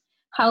 just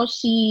how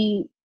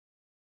she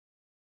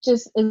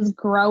just is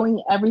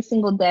growing every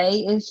single day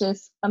is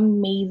just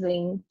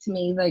amazing to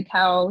me. Like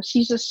how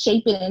she's just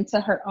shaping into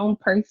her own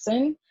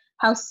person,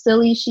 how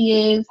silly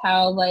she is,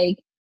 how like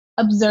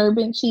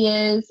observant she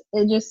is.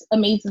 It just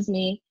amazes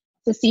me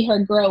to see her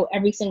grow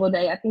every single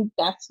day. I think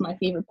that's my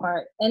favorite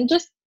part. And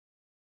just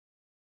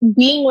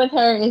being with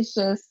her is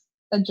just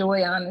a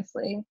joy,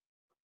 honestly.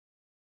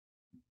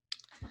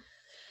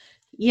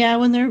 Yeah,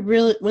 when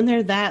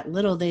they're that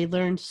little, they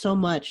learn so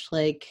much,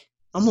 like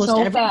almost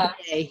So every fast.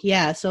 day.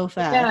 Yeah, so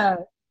fast. Yeah.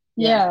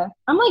 Yeah. Yeah.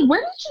 I'm like,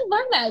 where did you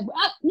learn that?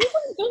 You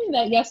weren't doing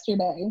that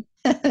yesterday.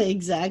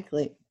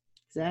 Exactly.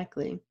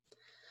 Exactly.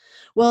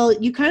 Well,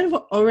 you kind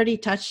of already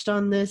touched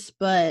on this,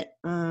 but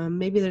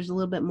maybe there's a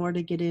little bit more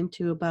to get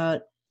into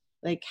about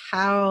like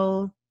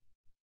how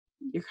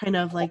you're kind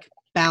of like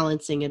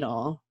balancing it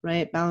all,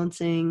 right?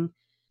 Balancing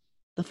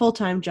the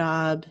full-time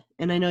job,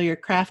 and I know you're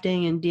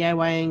crafting and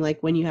DIYing like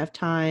when you have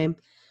time,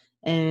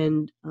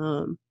 and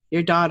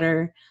your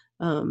daughter,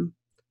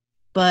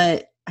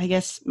 but I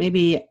guess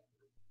maybe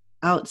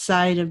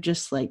outside of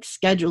just like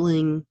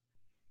scheduling,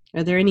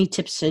 are there any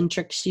tips and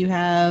tricks you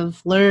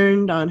have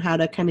learned on how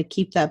to kind of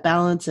keep that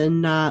balance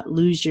and not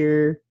lose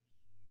your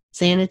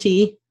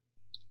sanity?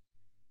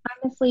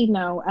 Honestly,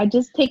 no. I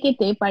just take it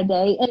day by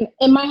day.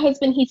 And my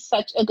husband, he's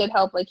such a good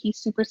help. Like he's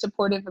super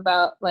supportive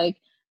about like,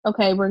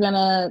 okay, we're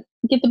gonna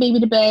get the baby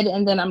to bed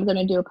and then I'm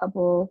gonna do a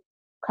couple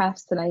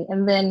crafts tonight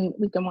and then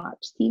we can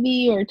watch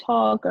TV or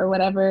talk or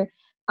whatever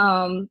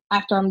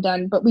after I'm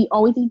done. But we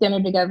always eat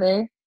dinner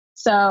together.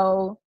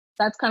 So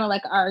that's kind of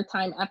like our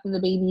time after the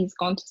baby's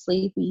gone to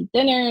sleep. We eat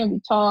dinner, we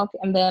talk,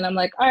 and then I'm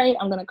like, all right,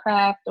 I'm gonna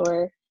craft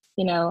or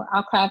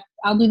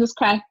I'll do this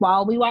craft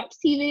while we watch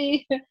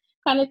TV.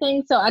 Kind of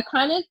thing. So I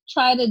kind of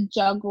try to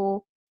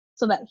juggle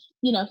so that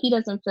he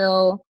doesn't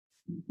feel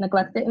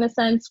neglected in a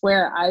sense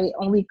where I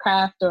only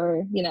craft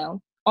or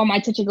all my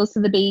attention goes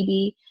to the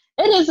baby.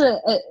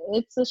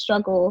 It's a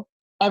struggle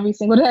every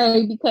single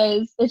day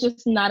because it's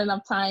just not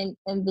enough time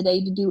in the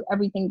day to do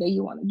everything that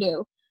you want to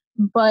do.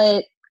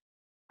 But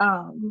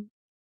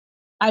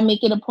I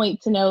make it a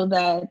point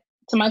to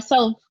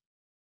myself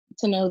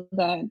to know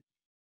that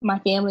my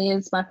family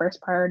is my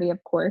first priority,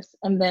 of course,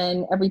 and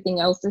then everything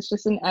else is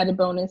just an added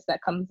bonus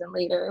that comes in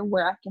later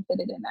where I can fit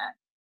it in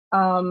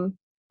at.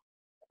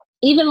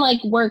 Even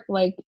like work,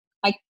 like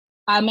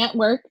I'm at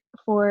work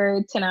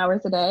for 10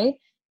 hours a day,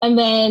 and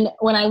then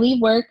when I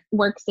leave work,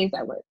 work stays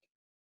at work.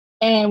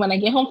 And when I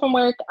get home from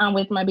work, I'm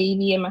with my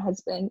baby and my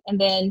husband, and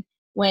then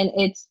when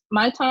it's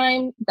my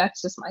time,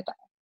 that's just my time.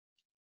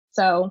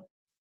 So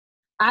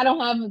I don't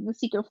have the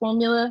secret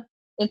formula.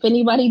 If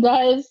anybody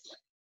does,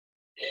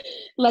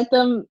 let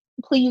them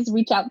please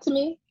reach out to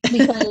me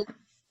because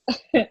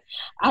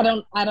I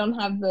don't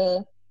have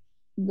the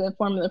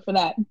formula for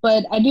that.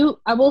 But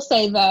I will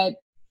say that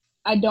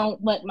I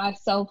don't let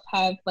myself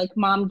have like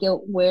mom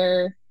guilt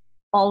where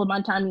all of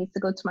my time needs to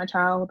go to my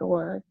child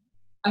or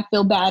I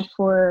feel bad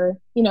for,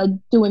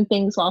 doing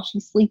things while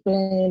she's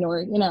sleeping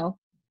or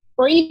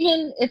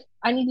even if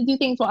I need to do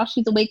things while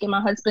she's awake and my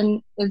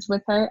husband is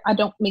with her, I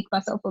don't make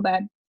myself feel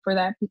bad for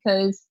that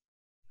because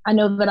I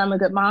know that I'm a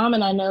good mom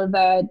and I know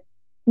that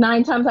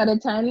 9 times out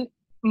of 10,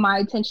 my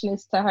attention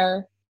is to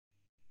her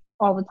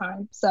all the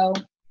time. So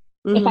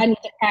if I need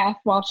to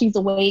craft while she's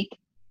awake,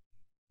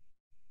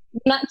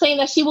 not saying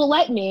that she will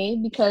let me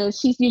because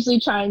she's usually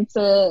trying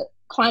to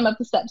climb up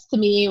the steps to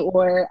me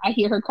or I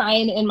hear her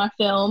crying in my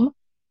film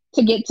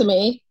to get to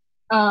me.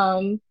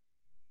 I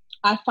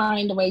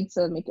find a way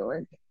to make it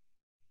work.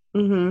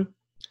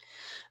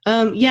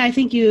 Yeah, I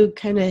think you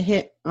kind of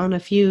hit on a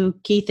few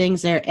key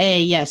things there.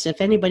 Yes,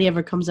 if anybody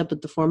ever comes up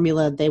with the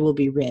formula, they will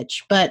be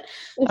rich. But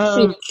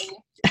so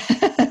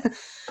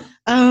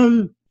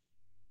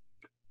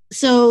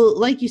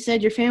like you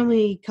said, your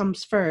family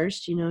comes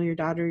first, your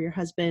daughter, your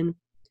husband.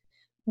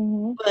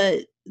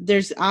 But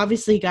there's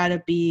obviously got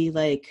to be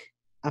like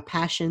a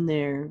passion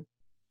there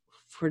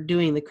for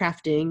doing the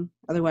crafting.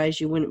 Otherwise,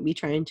 you wouldn't be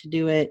trying to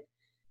do it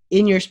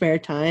in your spare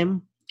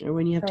time or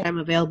when you have time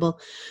available.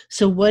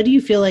 So what do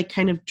you feel like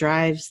kind of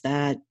drives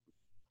that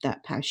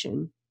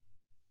passion?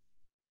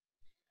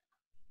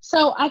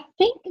 So I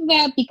think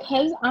that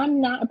because I'm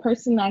not a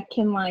person that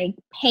can like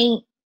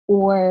paint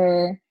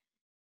or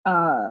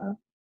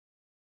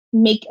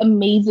make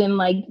amazing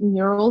like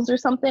murals or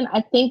something,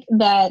 I think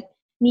that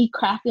me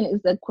crafting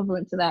is the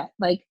equivalent to that.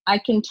 Like I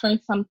can turn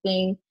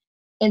something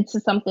into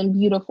something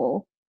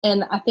beautiful.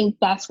 And I think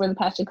that's where the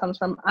passion comes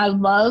from. I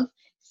love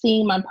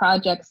seeing my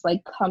projects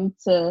like come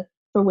to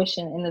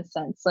fruition in a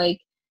sense.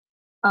 Like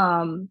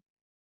and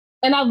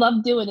I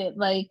love doing it.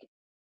 Like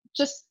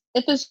just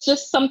if it's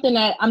just something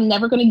that I'm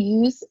never going to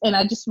use and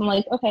I just am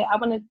like, okay, I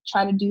want to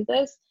try to do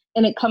this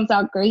and it comes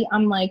out great.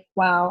 I'm like,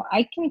 wow,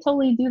 I can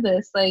totally do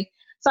this. Like,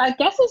 so I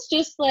guess it's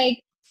just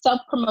like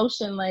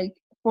self-promotion, like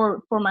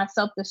for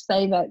myself to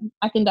say that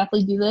I can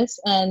definitely do this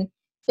and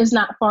it's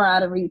not far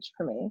out of reach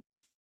for me.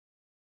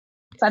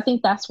 So I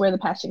think that's where the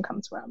passion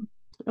comes from.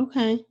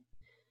 Okay.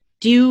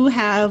 Do you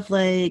have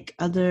like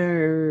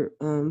other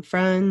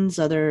friends,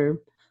 other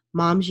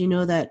moms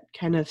that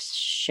kind of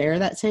share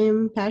that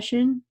same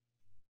passion?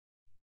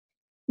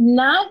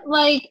 Not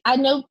like I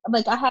know,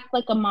 like I have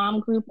like a mom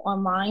group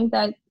online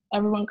that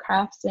everyone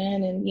crafts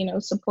in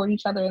and support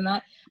each other in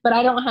that. But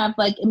I don't have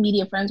like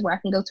immediate friends where I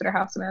can go to their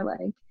house and they're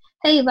like,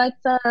 "Hey, let's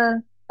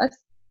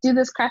do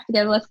this craft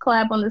together. Let's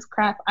collab on this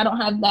craft." I don't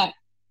have that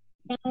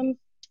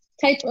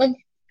type of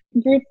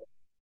group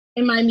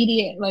in my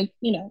immediate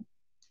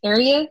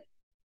area.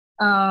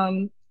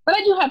 But But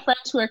I do have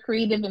friends who are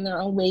creative in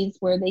their own ways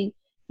where they,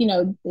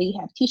 they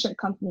have t-shirt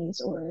companies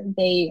or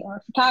they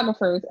are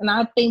photographers. And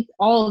I think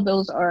all of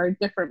those are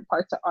different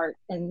parts of art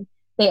and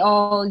they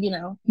all,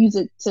 use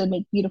it to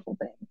make beautiful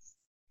things.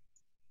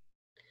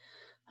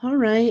 All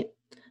right.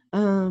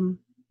 And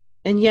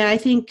yeah, I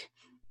think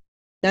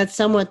that's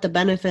somewhat the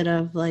benefit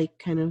of like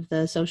kind of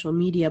the social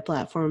media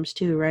platforms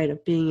too, right?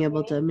 Of being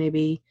able to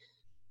maybe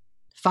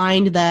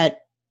find that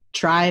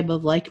tribe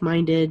of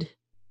like-minded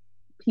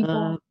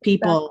people.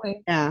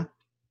 Exactly. Yeah.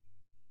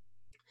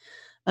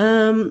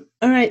 All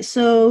right.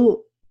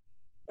 So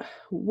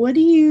let's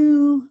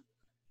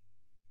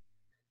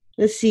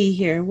see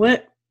here.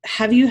 What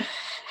have you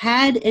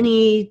had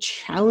any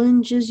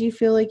challenges you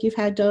feel like you've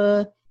had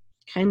to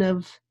kind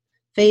of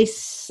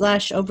face /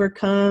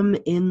 overcome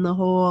in the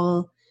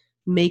whole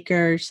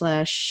maker /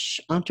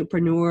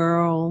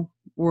 entrepreneurial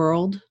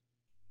world?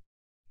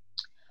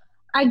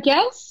 I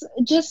guess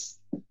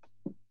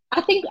I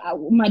think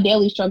my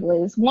daily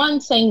struggle is 1,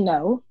 saying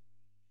no,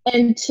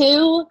 and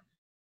 2,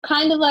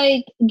 kind of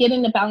like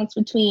getting the balance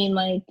between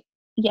like,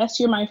 yes,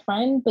 you're my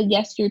friend, but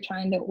yes, you're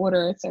trying to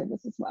order a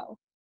service as well.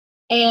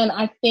 And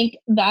I think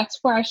that's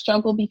where I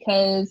struggle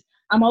because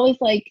I'm always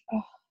like,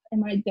 oh,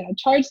 did I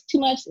charge too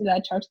much? Did I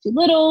charge too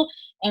little?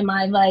 Am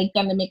I like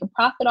going to make a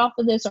profit off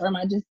of this? Or am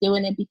I just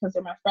doing it because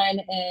they're my friend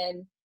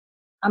and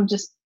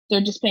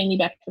they're just paying me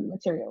back for the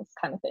materials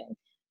kind of thing.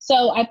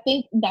 So I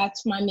think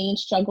that's my main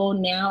struggle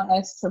now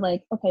as to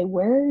like, okay,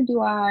 where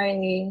do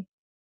I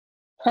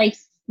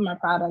price my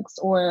products?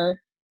 Or,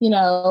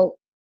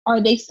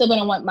 are they still going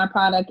to want my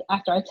product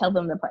after I tell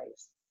them the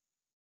price?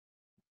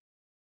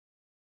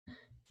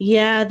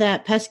 Yeah,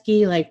 that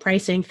pesky like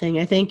pricing thing.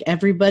 I think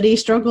everybody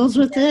struggles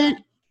with it.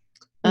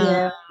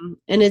 Yeah.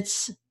 And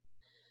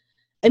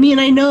I mean,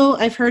 I know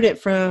I've heard it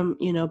from,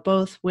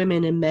 both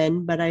women and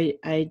men, but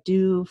I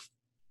do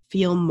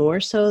feel more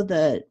so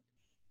that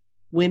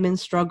women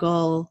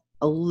struggle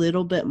a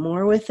little bit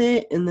more with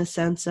it in the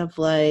sense of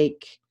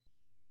like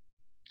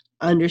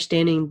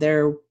understanding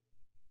the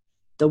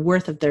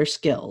worth of their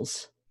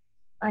skills.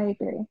 I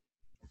agree.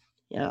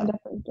 Yeah. I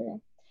definitely agree.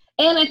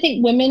 And I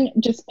think women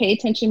just pay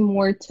attention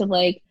more to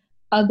like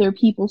other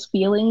people's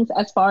feelings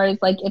as far as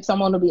like if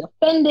someone will be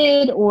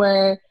offended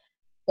or,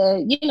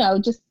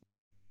 just,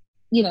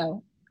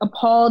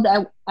 appalled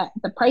at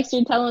the price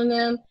you're telling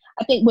them.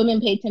 I think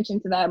women pay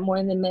attention to that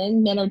more than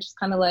men. Men are just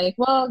kind of like,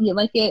 well, you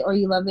like it or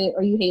you love it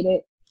or you hate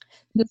it.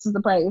 This is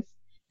the price.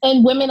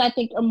 And women, I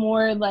think, are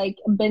more like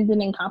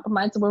bending and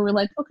compromising where we're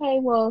like, okay,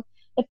 well,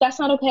 if that's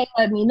not okay,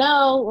 let me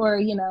know. Or,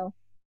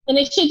 and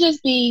it should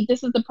just be,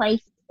 this is the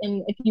price.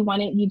 And if you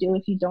want it, you do.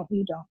 If you don't,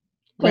 you don't.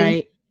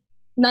 Right.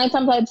 9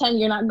 times out of 10,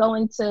 you're not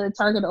going to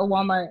Target or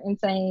Walmart and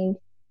saying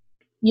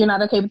you're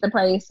not okay with the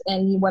price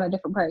and you want a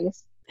different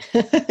price.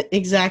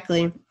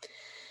 Exactly.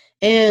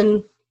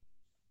 And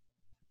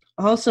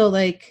also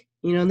like,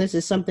 this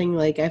is something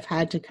like I've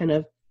had to kind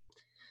of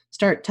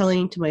start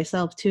telling to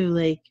myself too,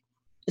 like,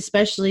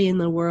 especially in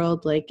the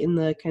world, like in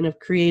the kind of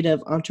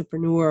creative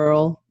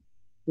entrepreneurial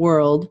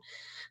world,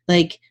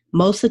 like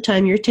most of the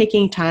time you're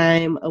taking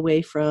time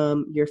away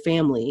from your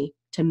family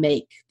to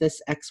make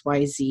this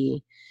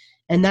XYZ.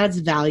 And that's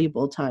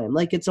valuable time.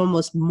 Like it's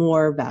almost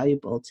more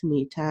valuable to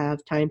me to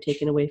have time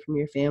taken away from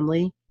your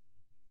family.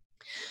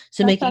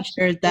 So making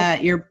sure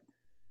that you're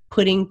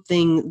putting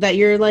that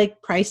you're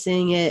like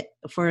pricing it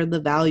for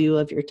the value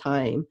of your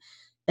time.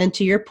 And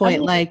to your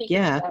point, like,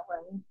 yeah.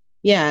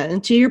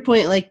 And to your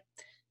point, like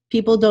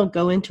people don't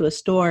go into a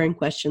store and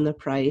question the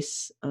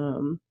price.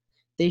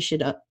 They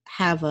should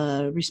have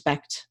a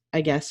respect,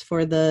 I guess,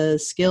 for the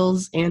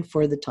skills and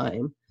for the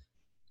time.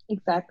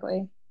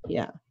 Exactly.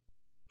 Yeah.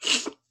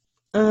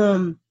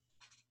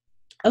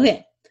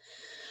 Okay.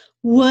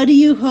 What do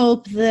you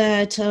hope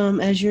that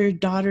as your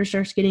daughter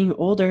starts getting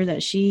older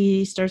that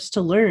she starts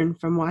to learn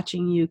from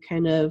watching you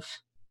kind of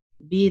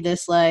be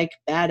this like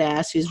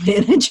badass who's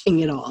managing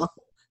it all?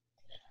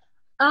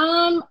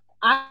 I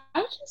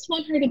just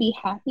want her to be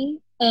happy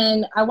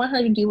and I want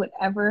her to do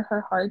whatever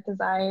her heart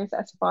desires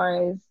as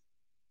far as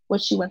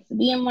what she wants to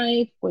be in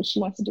life, what she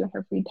wants to do in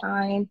her free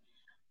time.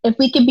 If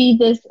we could be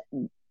this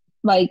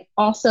like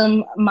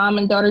awesome mom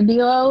and daughter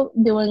duo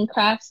doing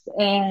crafts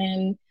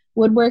and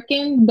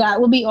woodworking, that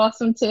would be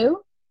awesome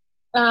too.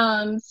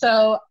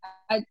 So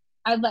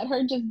I'd let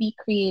her just be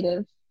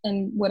creative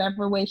in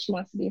whatever way she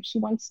wants to be. If she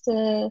wants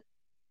to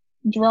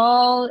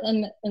draw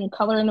and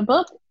color in a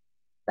book,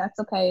 that's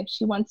okay. If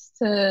she wants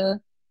to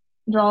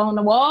draw on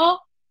the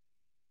wall,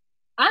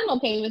 I'm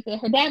okay with it.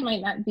 Her dad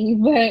might not be,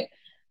 but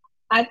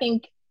I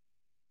think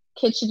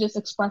kids should just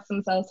express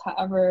themselves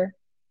however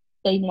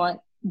they want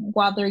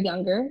while they're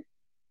younger.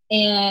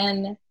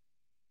 And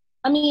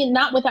I mean,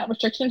 not without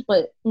restrictions,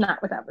 but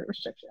not without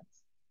restrictions.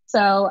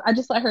 So I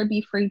just let her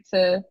be free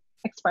to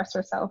express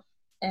herself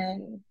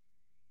and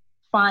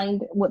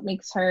find what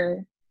makes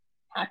her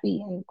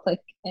happy and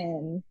click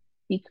and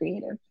be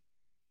creative.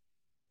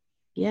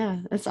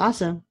 Yeah, that's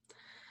awesome.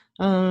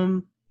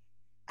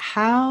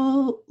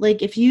 How,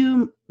 like, if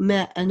you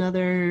met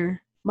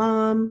another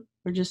mom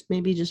or just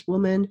maybe just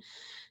woman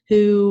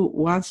who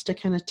wants to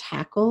kind of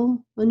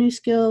tackle a new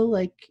skill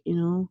like,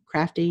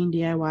 crafting,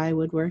 DIY,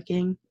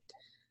 woodworking,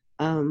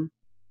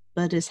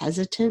 but is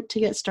hesitant to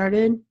get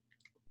started,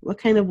 what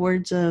kind of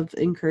words of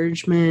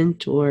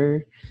encouragement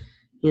or,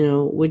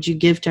 would you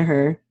give to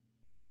her?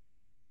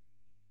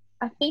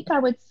 I think I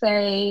would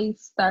say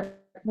start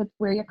with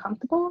where you're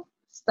comfortable.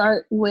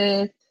 Start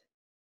with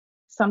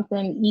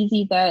something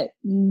easy that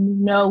you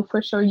know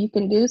for sure you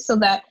can do, so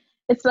that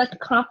it's like a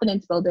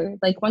confidence builder.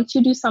 Like once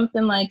you do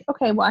something like,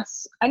 okay, well,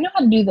 I know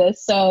how to do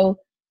this, so,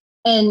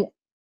 and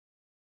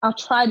I'll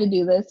try to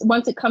do this.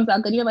 Once it comes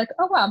out good, you're like,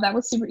 oh, wow, that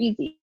was super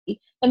easy.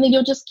 And then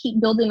you'll just keep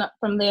building up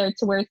from there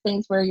to where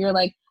things where you're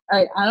like, all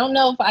right, I don't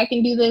know if I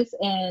can do this.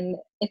 And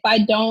if I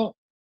don't,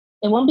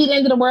 it won't be the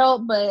end of the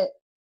world, but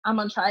I'm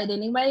going to try it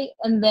anyway.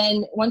 And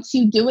then once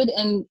you do it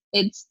and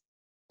it's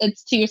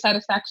to your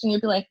satisfaction,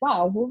 you'll be like,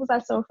 wow, what was I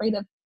so afraid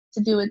of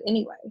to do it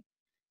anyway?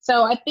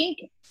 So I think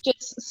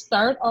just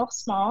start off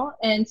small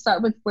and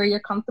start with where you're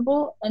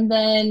comfortable. And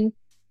then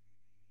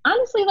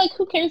honestly, like,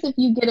 who cares if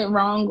you get it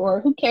wrong, or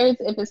who cares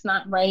if it's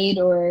not right,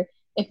 or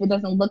if it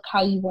doesn't look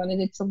how you wanted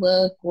it to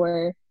look,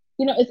 or,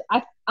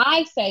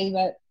 I say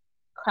that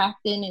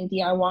crafting and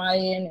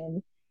DIYing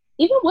and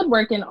even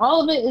woodworking,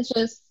 all of it is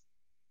just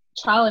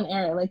trial and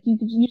error. Like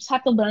you just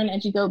have to learn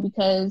as you go,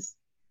 because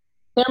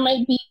there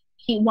might be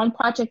one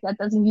project that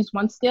doesn't use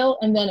one skill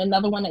and then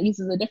another one that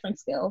uses a different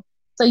skill.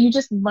 So you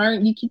just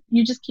learn,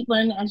 you just keep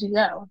learning as you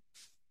go.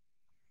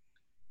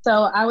 So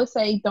I would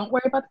say don't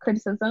worry about the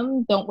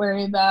criticism. Don't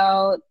worry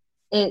about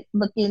it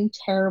looking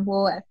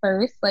terrible at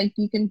first. Like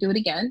you can do it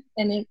again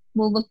and it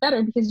will look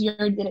better because you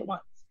already did it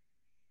once.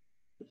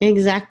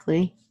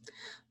 Exactly.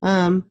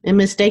 And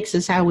mistakes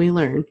is how we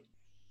learn.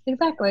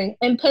 Exactly.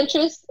 And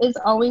Pinterest is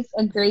always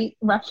a great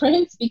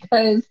reference,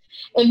 because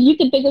if you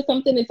can think of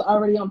something, it's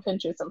already on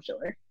Pinterest, I'm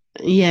sure.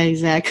 Yeah,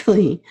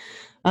 exactly.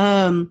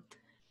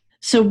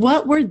 So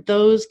what were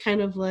those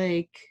kind of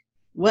like,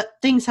 what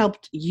things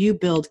helped you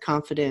build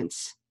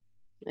confidence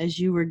as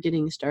you were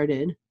getting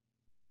started?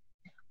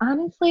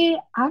 Honestly,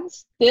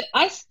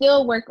 I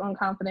still work on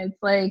confidence.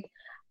 Like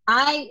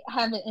I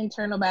have an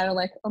internal battle,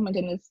 like, oh my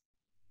goodness,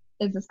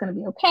 is this going to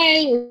be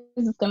okay?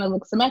 Is this going to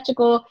look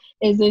symmetrical?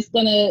 Is this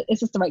the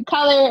right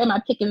color? Am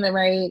I picking the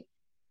right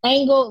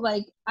angle?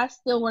 Like I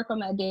still work on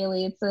that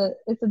daily.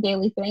 It's a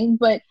daily thing,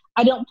 but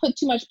I don't put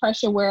too much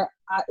pressure where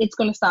it's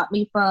going to stop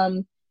me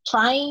from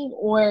trying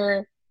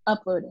or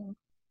uploading.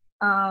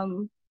 I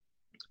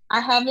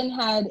haven't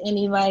had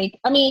any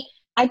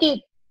I get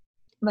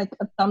like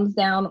a thumbs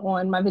down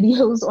on my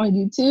videos on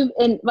YouTube,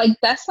 and like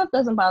that stuff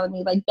doesn't bother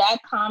me. Like bad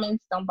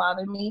comments don't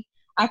bother me.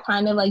 I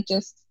kind of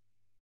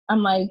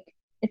I'm like,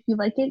 if you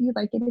like it, you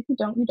like it. If you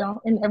don't, you don't.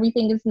 And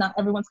everything is not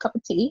everyone's cup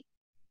of tea.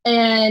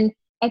 And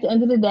at the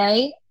end of the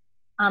day,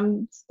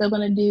 I'm still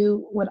going to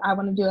do what I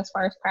want to do as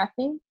far as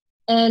crafting.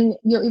 And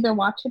you'll either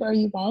watch it or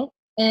you won't.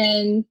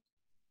 And,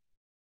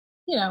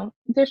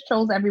 there's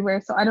trolls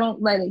everywhere. So I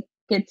don't let it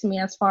get to me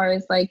as far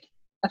as like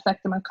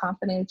affecting my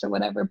confidence or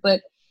whatever.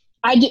 But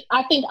I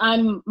think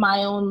I'm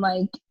my own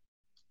like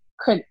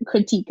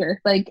critiquer.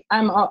 Like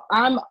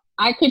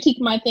I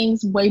critique my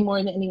things way more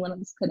than anyone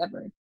else could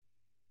ever.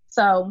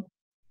 So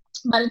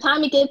by the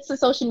time it gets to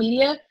social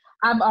media,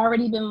 I've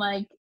already been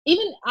like,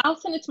 even I'll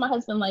send it to my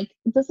husband, like,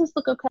 does this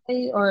look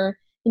okay? Or,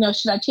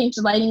 should I change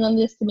the lighting on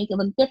this to make it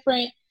look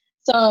different?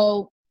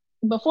 So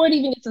before it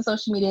even gets to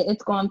social media,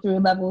 it's gone through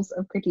levels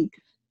of critique.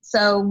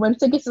 So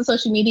once it gets to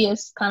social media,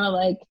 it's kind of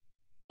like,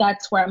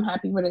 that's where I'm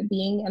happy with it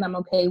being. And I'm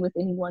okay with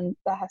anyone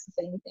that has to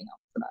say anything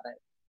else about it.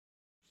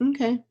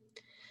 Okay.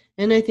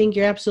 And I think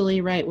you're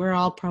absolutely right. We're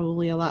all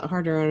probably a lot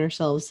harder on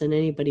ourselves than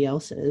anybody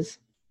else is.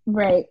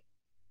 Right.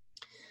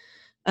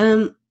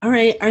 All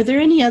right. Are there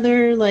any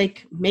other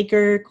like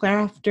maker,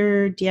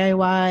 crafter,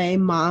 DIY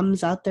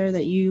moms out there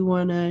that you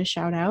want to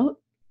shout out?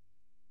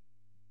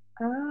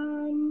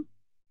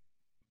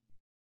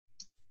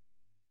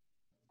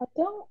 I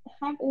don't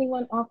have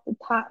anyone off the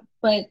top,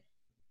 but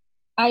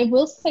I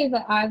will say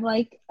that I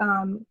like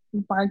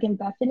Bargain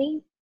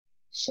Bethany.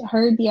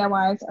 Her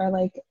DIYs are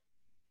like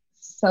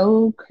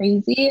so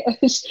crazy.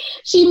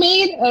 She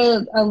made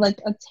a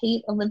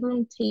living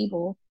room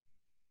table,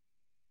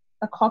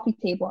 a coffee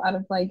table out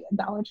of like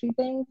Dollar Tree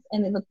things,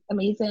 and it looked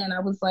amazing. And I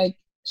was like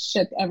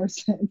shook ever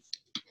since.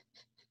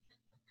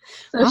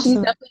 So awesome.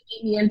 She's definitely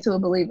made me into a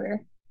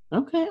believer.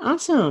 Okay,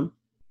 awesome.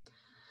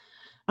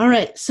 All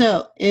right,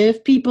 so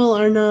if people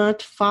are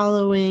not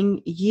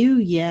following you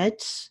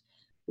yet,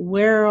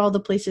 where are all the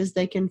places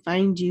they can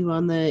find you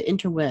on the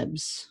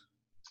interwebs?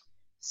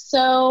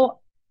 So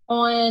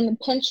on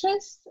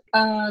Pinterest,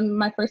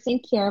 my first name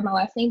Kiara, my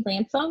last name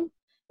Ransom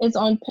is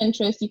on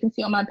Pinterest. You can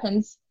see all my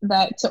pins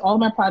that to all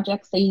my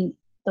projects. The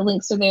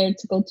links are there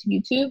to go to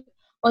YouTube.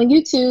 On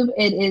YouTube,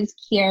 it is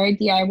Kiara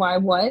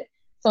DIY What.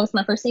 So it's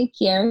my first name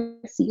Kiara,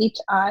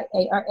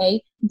 CHIARA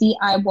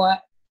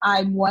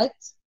DIY What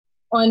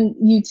on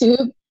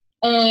YouTube.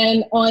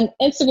 And on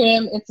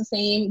Instagram, it's the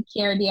same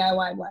Kiara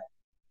DIY What.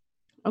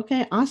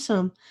 Okay,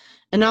 awesome.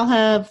 And I'll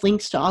have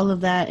links to all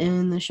of that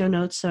in the show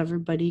notes so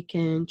everybody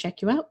can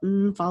check you out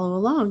and follow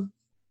along.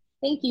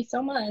 Thank you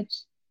so much.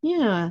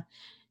 Yeah.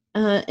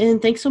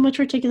 And thanks so much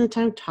for taking the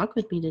time to talk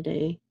with me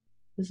today.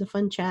 It was a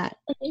fun chat.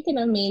 For thinking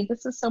of me.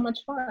 This is so much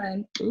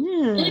fun.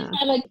 Yeah.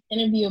 I like an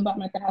interview about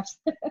my past.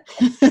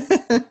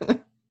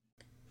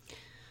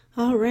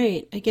 All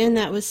right. Again,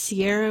 that was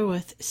Sierra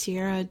with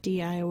Sierra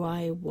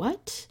DIY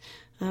What?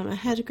 I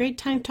had a great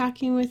time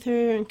talking with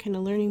her and kind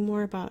of learning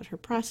more about her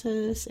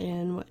process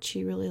and what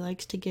she really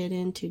likes to get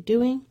into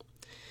doing.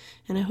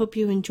 And I hope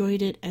you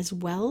enjoyed it as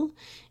well.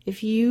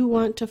 If you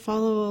want to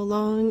follow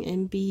along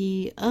and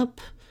be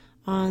up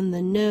on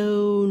the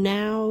know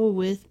now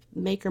with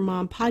Maker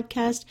Mom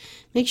Podcast,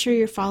 make sure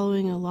you're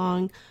following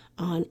along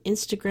on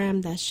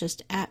Instagram. That's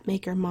just at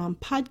Maker Mom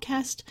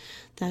Podcast.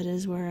 That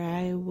is where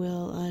I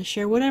will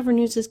share whatever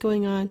news is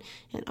going on,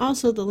 and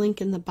also the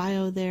link in the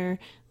bio there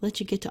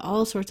lets you get to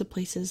all sorts of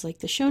places like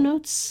the show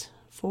notes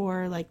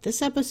for like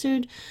this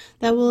episode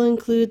that will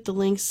include the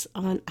links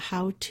on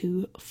how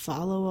to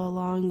follow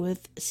along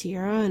with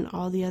Sierra and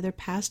all the other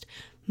past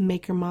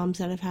Maker Moms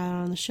that I've had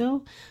on the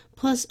show,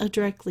 plus a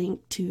direct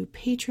link to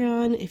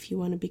Patreon if you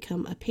want to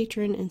become a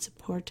patron and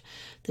support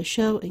the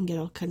show and get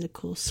all kinds of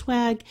cool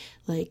swag,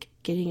 like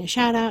getting a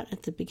shout out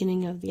at the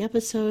beginning of the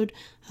episode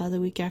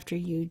the week after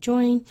you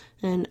join,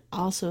 and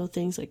also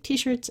things like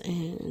t-shirts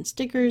and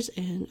stickers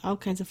and all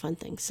kinds of fun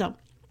things. So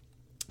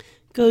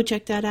go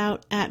check that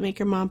out at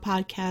Maker Mom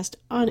Podcast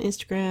on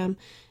Instagram.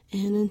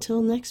 And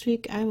until next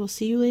week, I will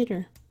see you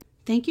later.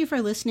 Thank you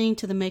for listening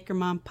to the Maker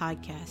Mom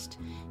Podcast.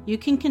 You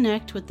can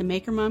connect with the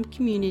Maker Mom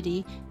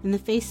community in the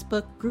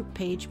Facebook group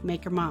page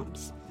Maker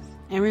Moms.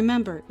 And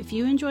remember, if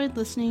you enjoyed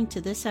listening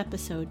to this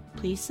episode,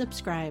 please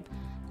subscribe,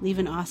 leave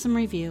an awesome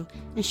review,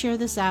 and share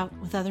this out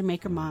with other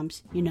Maker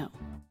Moms you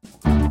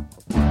know.